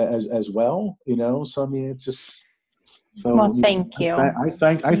as well. So it's just. So Well, thank you. I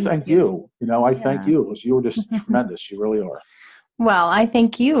thank you. I thank Yeah. you, because you were just tremendous. You really are. Well, I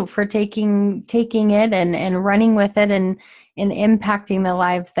thank you for taking it and running with it and impacting the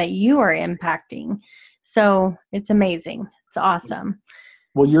lives that you are impacting. So it's amazing. It's awesome.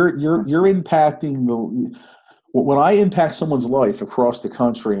 Well, you're impacting when I impact someone's life across the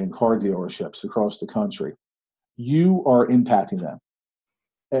country in car dealerships across the country, you are impacting them.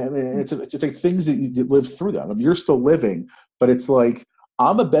 It's just like things that you live through them. You're still living, but it's like,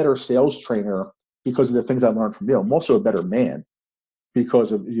 I'm a better sales trainer because of the things I learned from you. I'm also a better man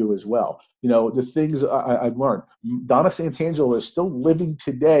because of you as well. The things I've learned. Donna Santangelo is still living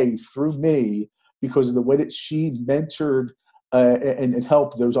today through me because of the way that she mentored and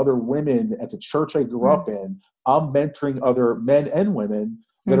helped those other women at the church I grew up in. I'm mentoring other men and women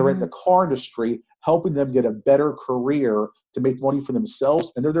that are in the car industry, helping them get a better career to make money for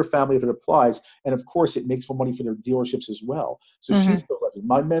themselves and their family if it applies. And of course, it makes more money for their dealerships as well. So she's still living.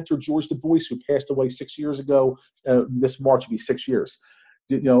 My mentor, George Du Bois, who passed away 6 years ago, this March will be 6 years.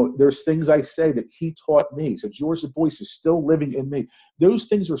 There's things I say that he taught me. So George Du Bois is still living in me. Those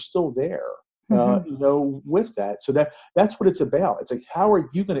things are still there. With that. So that's what it's about. It's like, how are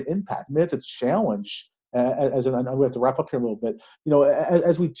you going to impact? It's a challenge. We have to wrap up here a little bit.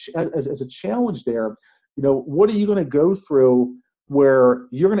 As a challenge there, what are you going to go through where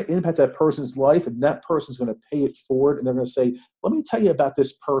you're going to impact that person's life, and that person's going to pay it forward, and they're going to say, let me tell you about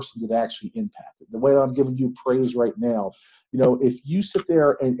this person that actually impacted. The way that I'm giving you praise right now, if you sit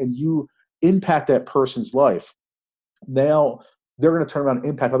there and you impact that person's life, now they're going to turn around and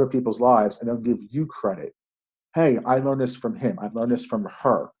impact other people's lives, and they'll give you credit. Hey, I learned this from him. I learned this from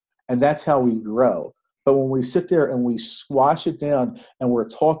her. And that's how we grow. But when we sit there and we squash it down and we're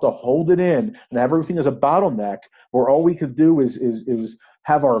taught to hold it in and everything is a bottleneck, where all we could do is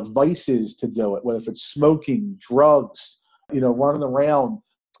have our vices to do it, whether if it's smoking, drugs, running around,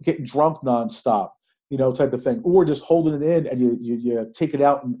 getting drunk nonstop, type of thing, or just holding it in and you take it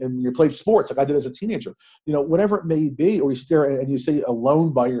out and you play sports like I did as a teenager, whatever it may be, or you sit there and you say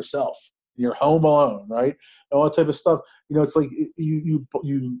alone by yourself, you're home alone, right? All that type of stuff. It's like you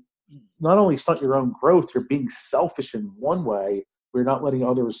not only stunt your own growth, you're being selfish in one way, where you're not letting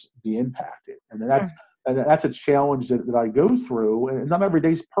others be impacted. And that's a challenge that I go through. And not every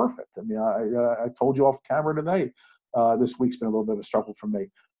day's perfect. I mean, I told you off camera today, this week's been a little bit of a struggle for me.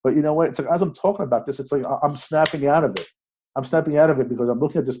 But you know what? It's like, as I'm talking about this, it's like I'm snapping out of it. I'm snapping out of it because I'm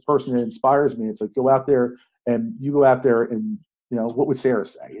looking at this person that inspires me. It's like, you go out there and what would Sarah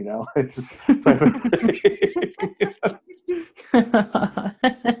say? It's just type of thing.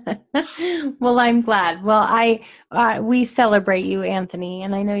 Well, I'm glad. Well, we celebrate you, Anthony,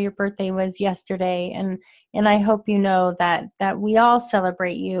 and I know your birthday was yesterday, and I hope you know that we all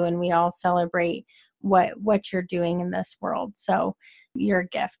celebrate you, and we all celebrate what you're doing in this world. So you're a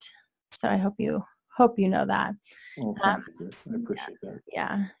gift. So I hope you know that. Well, thank you. I appreciate that.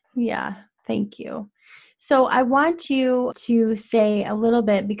 Yeah. Thank you. So I want you to say a little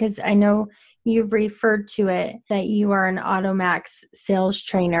bit, because I know you've referred to it, that you are an Automax sales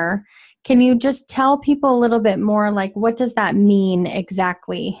trainer. Can you just tell people a little bit more, like, what does that mean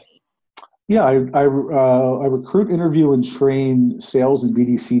exactly? Yeah, I recruit, interview, and train sales and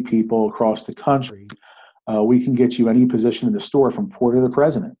BDC people across the country. We can get you any position in the store from porter to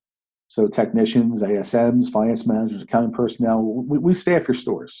president. So technicians, ASMs, finance managers, accounting personnel, we staff your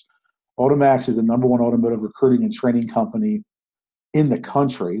stores. Automax is the number one automotive recruiting and training company in the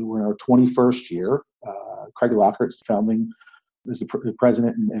country. We're in our 21st year. Craig Lockhart is the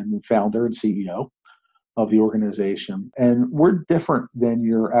president and founder and CEO of the organization. And we're different than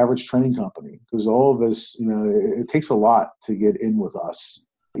your average training company, because all of us, it takes a lot to get in with us,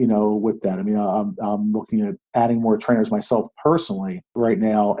 with that. I mean, I'm looking at adding more trainers myself personally right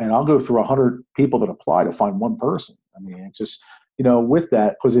now, and I'll go through 100 people that apply to find one person. I mean, it's just, with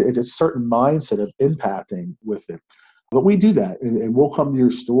that, because it's a certain mindset of impacting with it. But we do that, and we'll come to your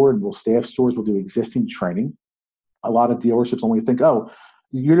store and we'll staff stores. We'll do existing training. A lot of dealerships only think, oh,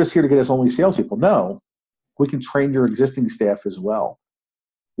 you're just here to get us only salespeople. No, we can train your existing staff as well.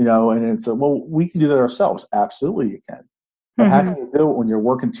 And it's well, we can do that ourselves. Absolutely, you can. But how can you do it when you're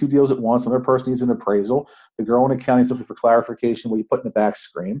working two deals at once? Another person needs an appraisal. The girl in accounting is looking for clarification, what you put in the back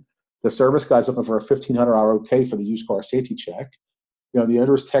screen. The service guy's looking for a $1,500 okay for the used car safety check. The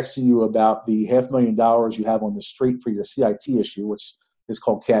owner's texting you about the $500,000 you have on the street for your CIT issue, which is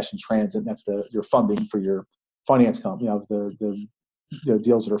called cash in transit. That's your funding for your finance company, the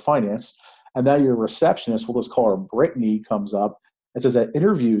deals that are financed. And now your receptionist, we'll just call her Brittany, comes up and says that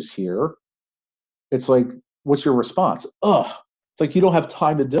interview's here. It's like, what's your response? It's like you don't have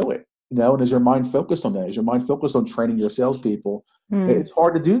time to do it. And is your mind focused on that? Is your mind focused on training your salespeople? It's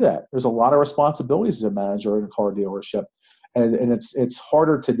hard to do that. There's a lot of responsibilities as a manager in a car dealership. And it's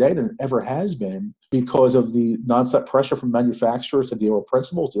harder today than it ever has been, because of the nonstop pressure from manufacturers to dealer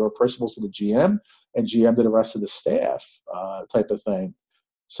principals to the GM, and GM to the rest of the staff, type of thing.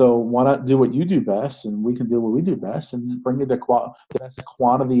 So why not do what you do best, and we can do what we do best, and bring you the best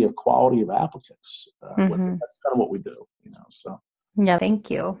quality of applicants. That's kind of what we do, So yeah,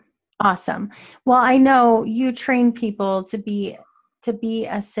 thank you. Awesome. Well, I know you train people to be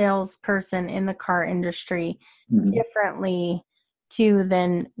a salesperson in the car industry differently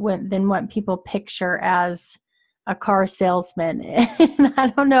than what people picture as a car salesman. And I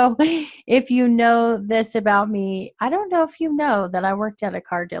don't know if you know this about me. I don't know if you know that I worked at a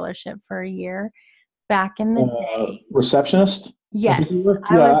car dealership for a year back in the day. Receptionist? Yes.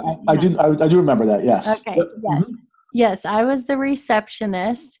 I do remember that. Yes. Okay. Yes. Yes, I was the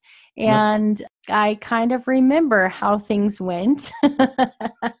receptionist, and I kind of remember how things went. And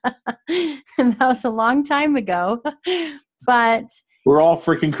that was a long time ago, but we're all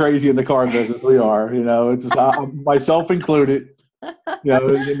freaking crazy in the car business. We are, it's myself included.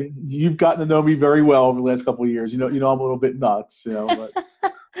 You've gotten to know me very well over the last couple of years. I'm a little bit nuts. But.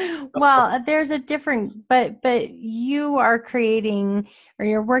 Well, there's a different, but you are creating, or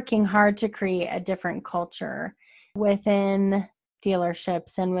you're working hard to create a different culture within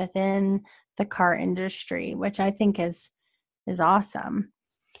dealerships and within the car industry, which I think is awesome.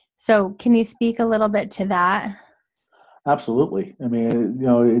 So can you speak a little bit to that? Absolutely. I mean,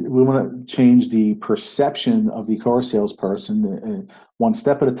 we want to change the perception of the car salesperson, one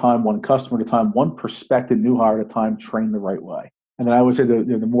step at a time, one customer at a time, one prospective new hire at a time, trained the right way. And then I would say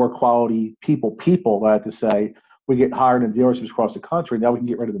the more quality people, I have to say, we get hired in dealerships across the country. Now we can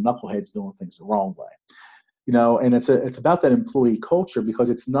get rid of the knuckleheads doing things the wrong way. And it's about that employee culture,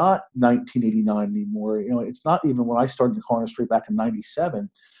 because it's not 1989 anymore. It's not even when I started in the car industry back in 97.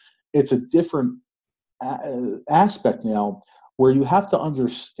 It's a different aspect now, where you have to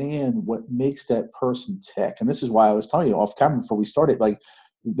understand what makes that person tick. And this is why I was telling you off camera before we started, like,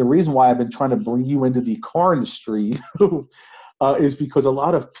 the reason why I've been trying to bring you into the car industry is because a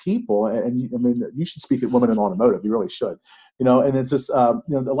lot of people, and you should speak at Women in Automotive, you really should, and it's just, a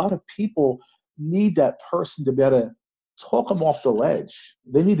lot of people need that person to be able to talk them off the ledge.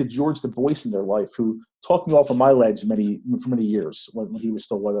 They need a George Du Bois in their life who talked me off of my ledge for many years when he was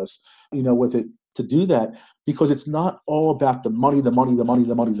still with us, with it, to do that, because it's not all about the money.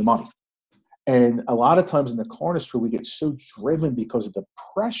 And a lot of times in the car industry, we get so driven because of the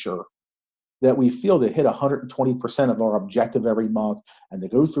pressure that we feel to hit 120% of our objective every month, and to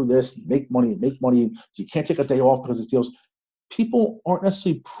go through this, make money. You can't take a day off because it's deals. People aren't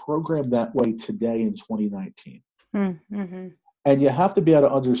necessarily programmed that way today in 2019. Mm-hmm. And you have to be able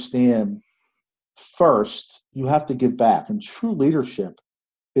to understand, first, you have to give back. And true leadership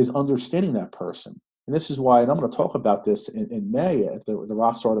is understanding that person. And this is why, and I'm going to talk about this in May at the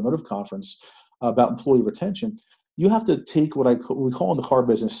Rockstar Automotive Conference about employee retention. You have to take what we call in the car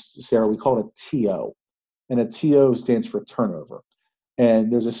business, Sarah, we call it a TO. And a TO stands for turnover.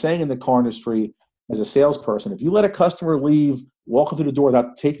 And there's a saying in the car industry, as a salesperson, if you let a customer leave, walking through the door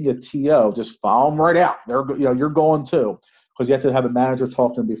without taking a TO, just follow them right out. You're going too, because you have to have a manager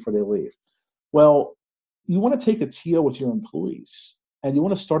talk to them before they leave. Well, you want to take a TO with your employees, and you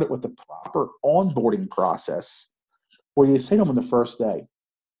want to start it with the proper onboarding process, where you say to them on the first day,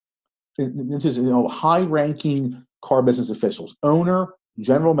 this is, high-ranking car business officials, owner,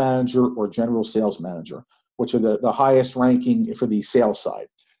 general manager, or general sales manager, which are the highest ranking for the sales side.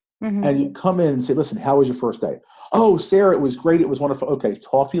 Mm-hmm. And you come in and say, listen, how was your first day? Oh, Sarah, it was great. It was wonderful. Okay,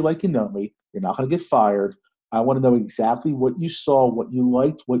 talk to me like you know me. You're not going to get fired. I want to know exactly what you saw, what you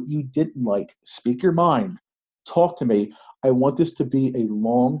liked, what you didn't like. Speak your mind. Talk to me. I want this to be a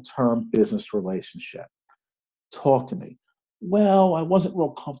long-term business relationship. Talk to me. Well, I wasn't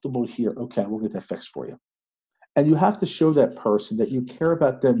real comfortable here. Okay, we'll get that fixed for you. And you have to show that person that you care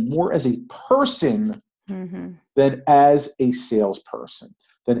about them more as a person Mm-hmm. than as a salesperson,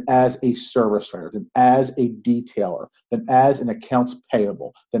 than as a service writer, than as a detailer, than as an accounts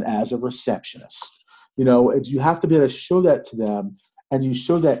payable, than as a receptionist. You have to be able to show that to them, and you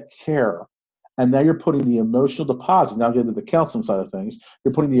show that care. And now you're putting the emotional deposits, now get into the counseling side of things,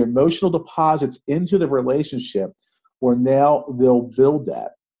 you're putting the emotional deposits into the relationship, where now they'll build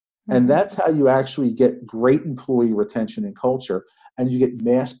that. Mm-hmm. And that's how you actually get great employee retention and culture, and you get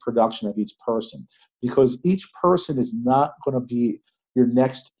mass production of each person. Because each person is not going to be your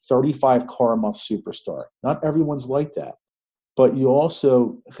next 35 car a month superstar. Not everyone's like that. But you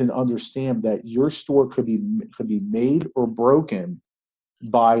also can understand that your store could be made or broken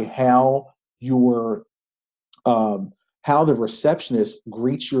by how how the receptionist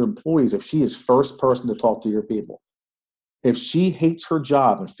greets your employees. If she is first person to talk to your people, if she hates her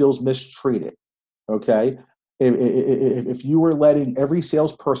job and feels mistreated, okay. If you were letting every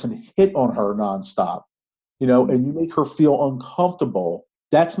salesperson hit on her nonstop, and you make her feel uncomfortable,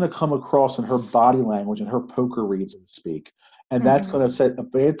 that's going to come across in her body language and her poker reads, so to speak. And that's going to set a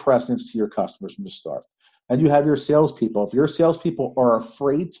bad precedence to your customers from the start. And you have your salespeople. If your salespeople are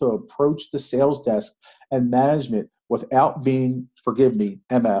afraid to approach the sales desk and management without being, forgive me,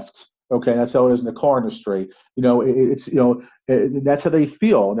 MF'd, okay, that's how it is in the car industry. That's how they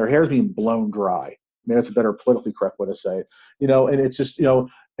feel, and their hair's being blown dry. Maybe that's a better politically correct way to say it. And it's just,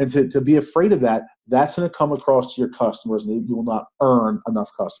 and to be afraid of that, that's going to come across to your customers, and you will not earn enough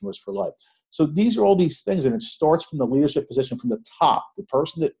customers for life. So these are all these things, and it starts from the leadership position, from the top, the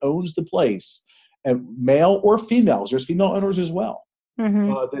person that owns the place, and male or females. There's female owners as well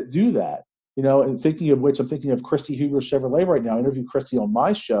that do that. And thinking of which, I'm thinking of Christy Huber Chevrolet right now. I interviewed Christy on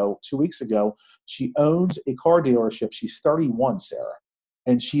my show 2 weeks ago. She owns a car dealership. She's 31, Sarah,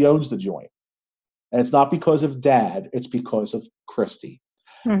 and she owns the joint. And it's not because of Dad. It's because of Christy.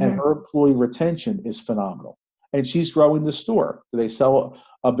 Mm-hmm. And her employee retention is phenomenal. And she's growing the store. Do they sell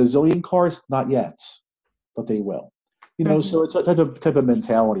a bazillion cars? Not yet, but they will. Hmm. So it's a type of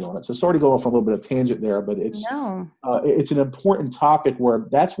mentality on it. So sorry to go off a little bit of tangent there, but No. it's an important topic where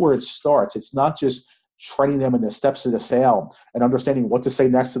that's where it starts. It's not just training them in the steps of the sale and understanding what to say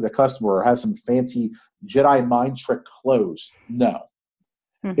next to the customer or have some fancy Jedi mind trick close. No,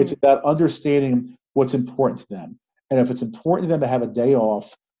 it's Hmm. about understanding what's important to them. And if it's important to them to have a day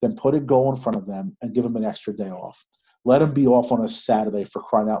off, then put a goal in front of them and give them an extra day off. Let them be off on a Saturday for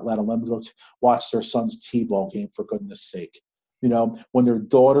crying out loud and let them go watch their son's T-ball game for goodness sake. When their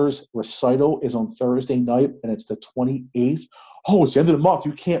daughter's recital is on Thursday night and it's the 28th, oh, it's the end of the month,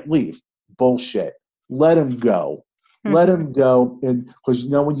 you can't leave. Bullshit. Let them go. Let Hmm. them go. And because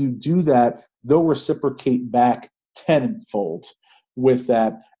when you do that, they'll reciprocate back tenfold with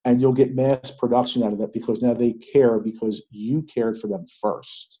that, and you'll get mass production out of that because now they care because you cared for them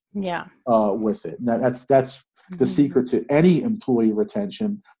first Yeah. with it. Now, that's the Hmm. secret to any employee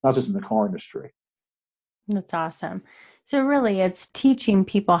retention, not just in the car industry. That's awesome. So, really, it's teaching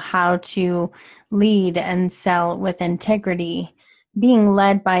people how to lead and sell with integrity, being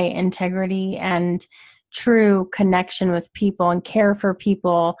led by integrity and true connection with people and care for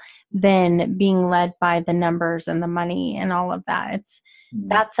people, than being led by the numbers and the money and all of that. Mm.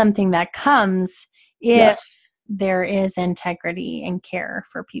 That's something that comes if Yes, there is integrity and care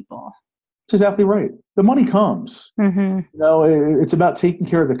for people. that's exactly right. The money comes. Mm-hmm. It's about taking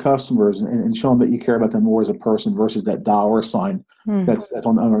care of the customers and showing that you care about them more as a person versus that dollar sign Mm. that's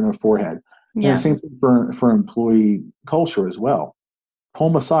on their forehead. And the Yeah. same thing for employee culture as well.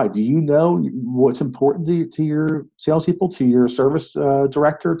 Home aside, do you know what's important to your salespeople, to your service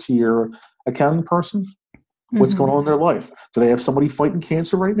director, to your accounting person? What's Mm-hmm. going on in their life? Do they have somebody fighting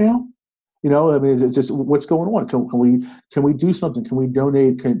cancer right now? I mean, it's just what's going on. Can we do something? Can we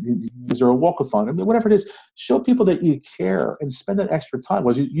donate? Is there a walkathon? I mean, whatever it is, show people that you care and spend that extra time.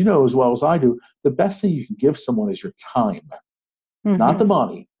 Because you know as well as I do, the best thing you can give someone is your time, not Mm-hmm. the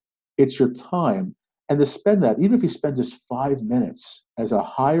money. It's your time, and to spend that, even if you spend just 5 minutes as a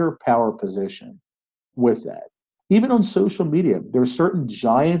higher power position with that. Even on social media, there are certain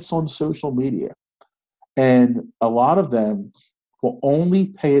giants on social media, and a lot of them will only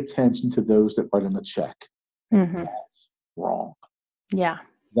pay attention to those that write them a check. And Mm-hmm. that's wrong. Yeah.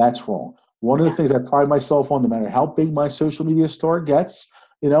 That's wrong. One of the Yeah. things I pride myself on, no matter how big my social media star gets,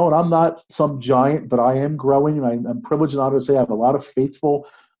 and I'm not some giant, but I am growing, and I'm privileged and honored to say I have a lot of faithful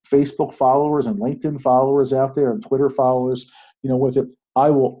Facebook followers and LinkedIn followers out there and Twitter followers, with it.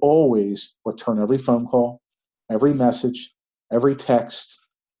 I will always return every phone call, every message, every text,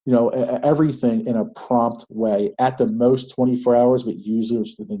 everything in a prompt way. At the most 24 hours, but usually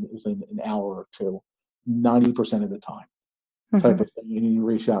it's within an hour or two, 90% of the time type Mm-hmm. of thing. And you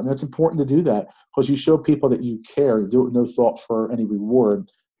reach out. And it's important to do that because you show people that you care. You do it with no thought for any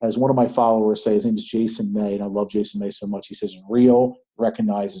reward. As one of my followers say, his name is Jason May, and I love Jason May so much. He says, real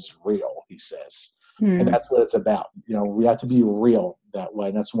recognizes real, he says. And Mm-hmm. that's what it's about. We have to be real that way.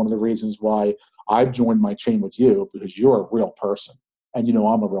 And that's one of the reasons why I've joined my chain with you, because you're a real person. And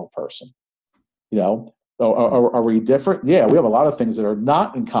I'm a real person. Are we different? Yeah, we have a lot of things that are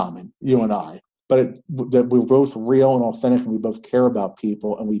not in common, you and I, but that we're both real and authentic, and we both care about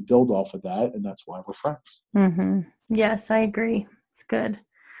people, and we build off of that, and that's why we're friends. Mm-hmm. Yes, I agree. It's good.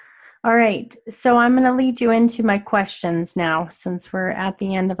 All right. So I'm going to lead you into my questions now, since we're at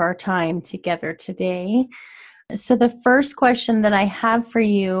the end of our time together today. So the first question that I have for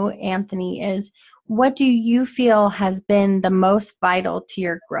you, Anthony, is what do you feel has been the most vital to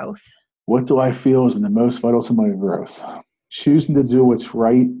your growth? What do I feel is the most vital to my growth? Choosing to do what's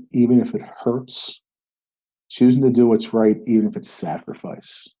right, even if it hurts. Choosing to do what's right, even if it's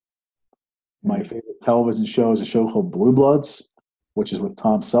sacrifice. My favorite television show is a show called Blue Bloods, which is with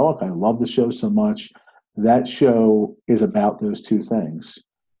Tom Selleck. I love the show so much. That show is about those two things.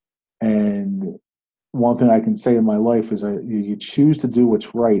 And one thing I can say in my life is you choose to do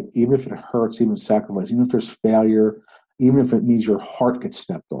what's right, even if it hurts, even sacrifice, even if there's failure, even if it means your heart gets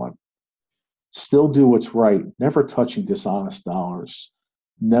stepped on. Still do what's right, never touching dishonest dollars,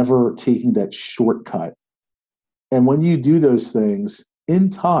 never taking that shortcut. And when you do those things in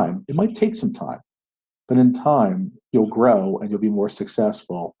time, it might take some time, but in time, you'll grow and you'll be more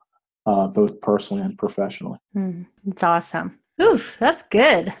successful, both personally and professionally. It's awesome. Oof, that's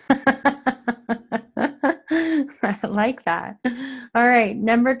good. I like that. All right.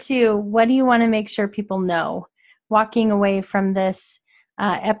 Number two, what do you want to make sure people know? Walking away from this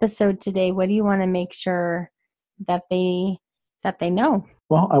episode today, what do you want to make sure that they know?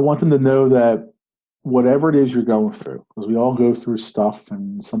 Well, I want them to know that whatever it is you're going through, because we all go through stuff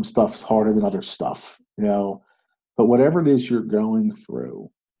and some stuff's harder than other stuff, but whatever it is you're going through,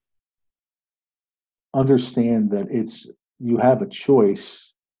 understand that you have a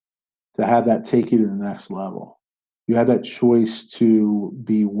choice to have that take you to the next level. You have that choice to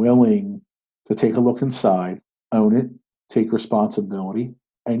be willing to take a look inside, own it, take responsibility,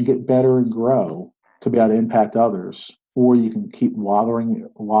 and get better and grow to be able to impact others. Or you can keep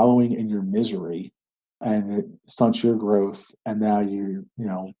wallowing in your misery, and it stunts your growth. And now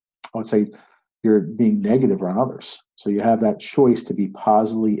I would say you're being negative around others. So you have that choice to be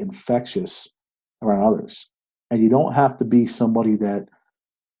positively infectious around others. And you don't have to be somebody that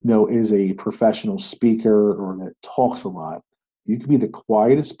is a professional speaker or that talks a lot. You could be the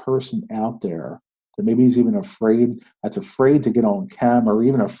quietest person out there that maybe is even that's afraid to get on camera, or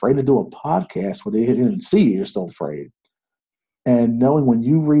even afraid to do a podcast where they didn't even see you, you're still afraid. And knowing when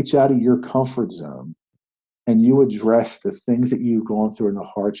you reach out of your comfort zone and you address the things that you've gone through and the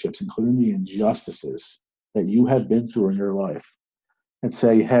hardships, including the injustices that you have been through in your life, and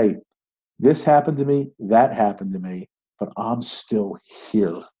say, hey, this happened to me, that happened to me, but I'm still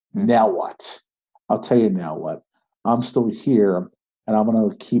here. Now what? I'll tell you now what. I'm still here, and I'm going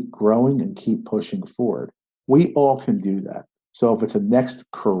to keep growing and keep pushing forward. We all can do that. So if it's a next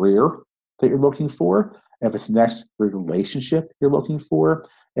career that you're looking for, if it's next relationship you're looking for,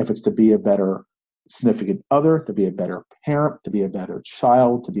 if it's to be a better significant other, to be a better parent, to be a better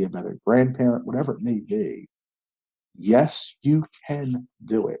child, to be a better grandparent, whatever it may be, yes, you can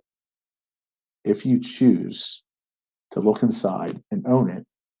do it if you choose to look inside and own it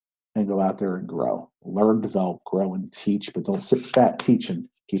and go out there and grow. Learn, develop, grow, and teach, but don't sit fat teaching.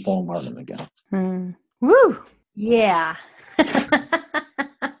 Keep on learning again. Woo! Yeah.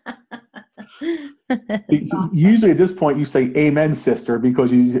 Awesome. Usually at this point you say amen, sister,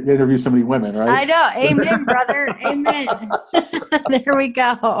 because you interview so many women, right? I know. Amen, brother. Amen. There we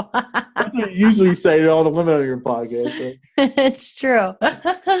go. That's what you usually say to all the women on your podcast. Right? It's true.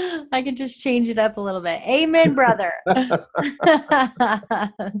 I can just change it up a little bit. Amen, brother. That's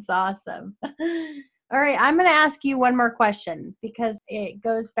awesome. All right. I'm going to ask you one more question because it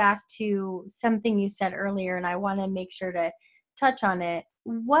goes back to something you said earlier, and I want to make sure to touch on it.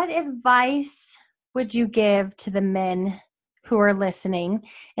 What advice would you give to the men who are listening,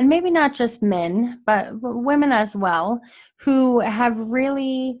 and maybe not just men, but women as well, who have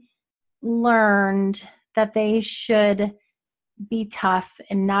really learned that they should be tough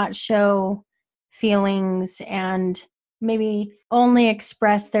and not show feelings and maybe only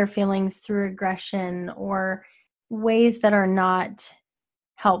express their feelings through aggression or ways that are not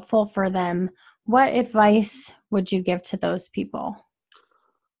helpful for them? What advice would you give to those people?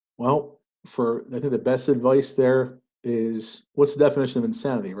 Well, I think the best advice there is, what's the definition of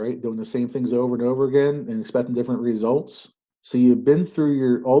insanity, right? Doing the same things over and over again and expecting different results. So you've been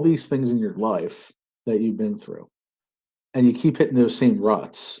through all these things in your life that you've been through, and you keep hitting those same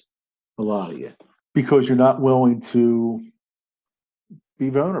ruts, a lot of you, because you're not willing to be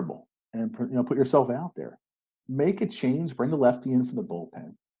vulnerable and put yourself out there. Make a change, bring the lefty in from the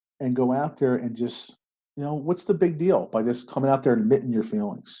bullpen, and go out there and just, what's the big deal by just coming out there and admitting your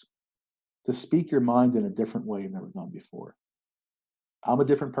feelings? To speak your mind in a different way you've never done before. I'm a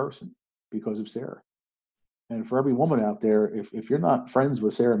different person because of Sarah. And for every woman out there, if you're not friends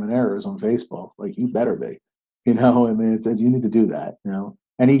with Sarah Moneros on Facebook, like, you better be. I mean, you need to do that.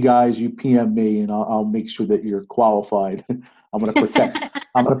 Any guys, you PM me, and I'll make sure that you're qualified. I'm going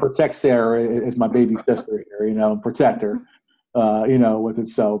to protect Sarah as my baby sister here, and protect her, with it.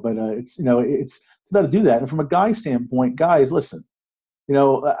 So, but it's about to do that. And from a guy standpoint, guys, listen.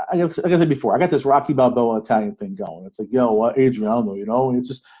 Like I said before, I got this Rocky Balboa Italian thing going. It's like, Adriano, and it's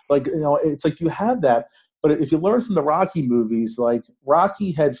just like, it's like you have that. But if you learn from the Rocky movies, like,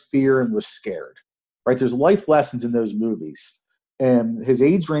 Rocky had fear and was scared, right? There's life lessons in those movies. And his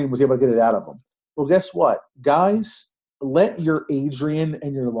Adrian was able to get it out of him. Well, guess what? Guys, let your Adrian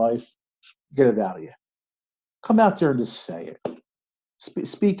in your life get it out of you. Come out there and just say it.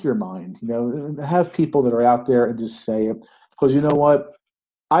 Speak your mind, have people that are out there and just say it. Because you know what?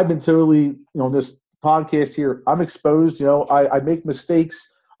 I've been totally, on this podcast here, I'm exposed. I make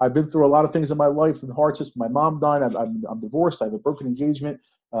mistakes. I've been through a lot of things in my life and hardships. My mom died. I'm divorced. I have a broken engagement.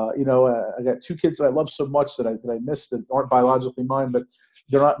 I got 2 kids that I love so much that I miss, that aren't biologically mine, but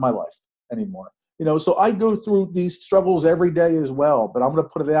they're not in my life anymore. So I go through these struggles every day as well, but I'm going to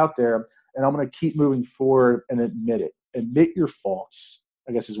put it out there, and I'm going to keep moving forward and admit it. Admit your faults,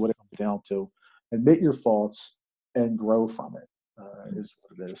 I guess, is what it comes down to. Admit your faults and grow from it, is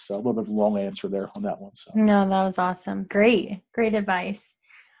what it is. So a little bit of a long answer there on that one. So. No, that was awesome. Great advice.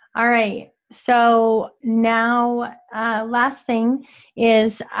 All right. So now, last thing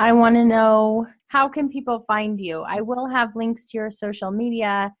is, I want to know, how can people find you? I will have links to your social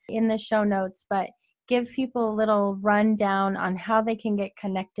media in the show notes, but give people a little rundown on how they can get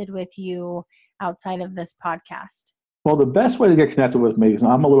connected with you outside of this podcast. Well, the best way to get connected with me is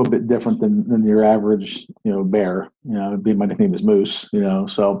I'm a little bit different than your average, bear. My nickname is Moose.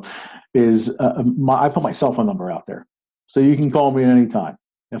 So I put my cell phone number out there, so you can call me at any time.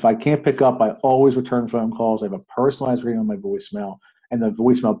 If I can't pick up, I always return phone calls. I have a personalized ring on my voicemail, and the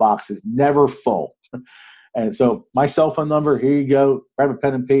voicemail box is never full. And so my cell phone number, here you go. Grab a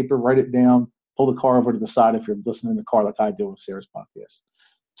pen and paper, write it down, pull the car over to the side if you're listening in the car like I do with Sarah's podcast.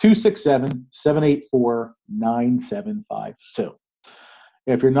 267-784-9752.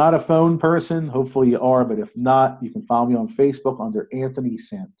 If you're not a phone person, hopefully you are, but if not, you can follow me on Facebook under Anthony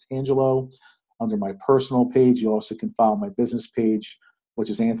Santangelo. Under my personal page, you also can follow my business page, which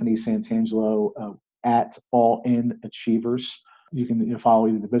is Anthony Santangelo at All In Achievers. You can follow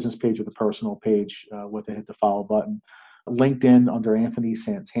either the business page or the personal page with a hit the follow button. LinkedIn under Anthony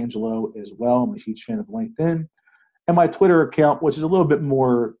Santangelo as well. I'm a huge fan of LinkedIn. And my Twitter account, which is a little bit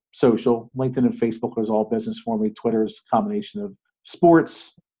more social. LinkedIn and Facebook is all business for me. Twitter is a combination of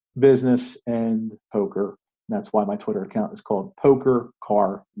sports, business, and poker. And that's why my Twitter account is called Poker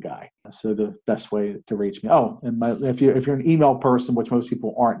Car Guy. So the best way to reach me. Oh, and if you're an email person, which most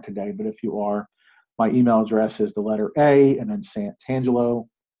people aren't today, but if you are, my email address is the letter A and then Santangelo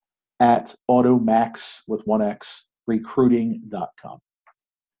at automax with 1X recruiting.com.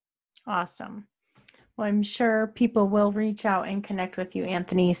 Awesome. Well, I'm sure people will reach out and connect with you,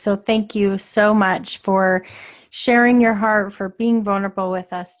 Anthony. So thank you so much for sharing your heart, for being vulnerable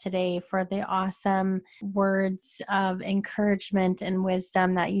with us today, for the awesome words of encouragement and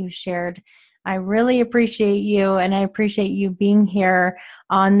wisdom that you shared. I really appreciate you, and I appreciate you being here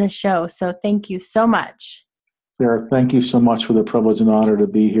on the show. So thank you so much. Sarah, thank you so much for the privilege and honor to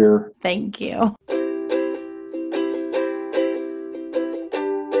be here. Thank you.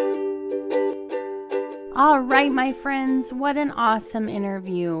 All right, my friends, what an awesome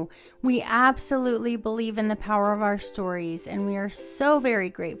interview. We absolutely believe in the power of our stories, and we are so very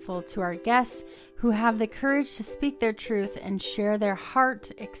grateful to our guests who have the courage to speak their truth and share their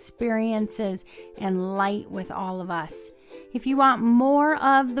heart, experiences, and light with all of us. If you want more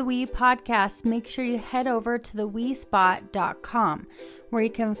of the We Podcast, make sure you head over to theWeSpot.com, where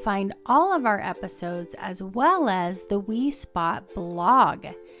you can find all of our episodes as well as the We Spot blog.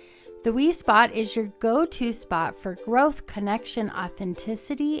 The We Spot is your go-to spot for growth, connection,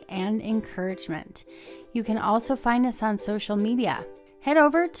 authenticity, and encouragement. You can also find us on social media. Head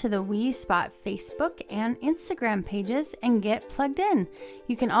over to the We Spot Facebook and Instagram pages and get plugged in.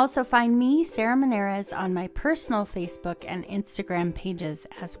 You can also find me, Sarah Menares, on my personal Facebook and Instagram pages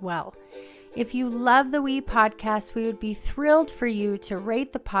as well. If you love the We Podcast, we would be thrilled for you to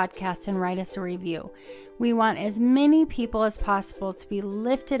rate the podcast and write us a review. We want as many people as possible to be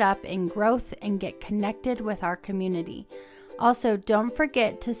lifted up in growth and get connected with our community. Also, don't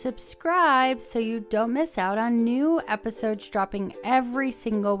forget to subscribe so you don't miss out on new episodes dropping every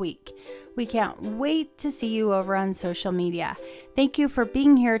single week. We can't wait to see you over on social media. Thank you for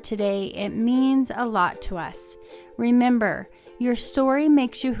being here today. It means a lot to us. Remember, your story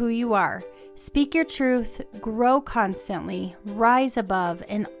makes you who you are. Speak your truth, grow constantly, rise above,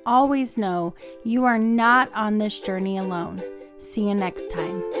 and always know you are not on this journey alone. See you next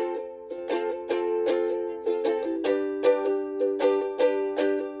time.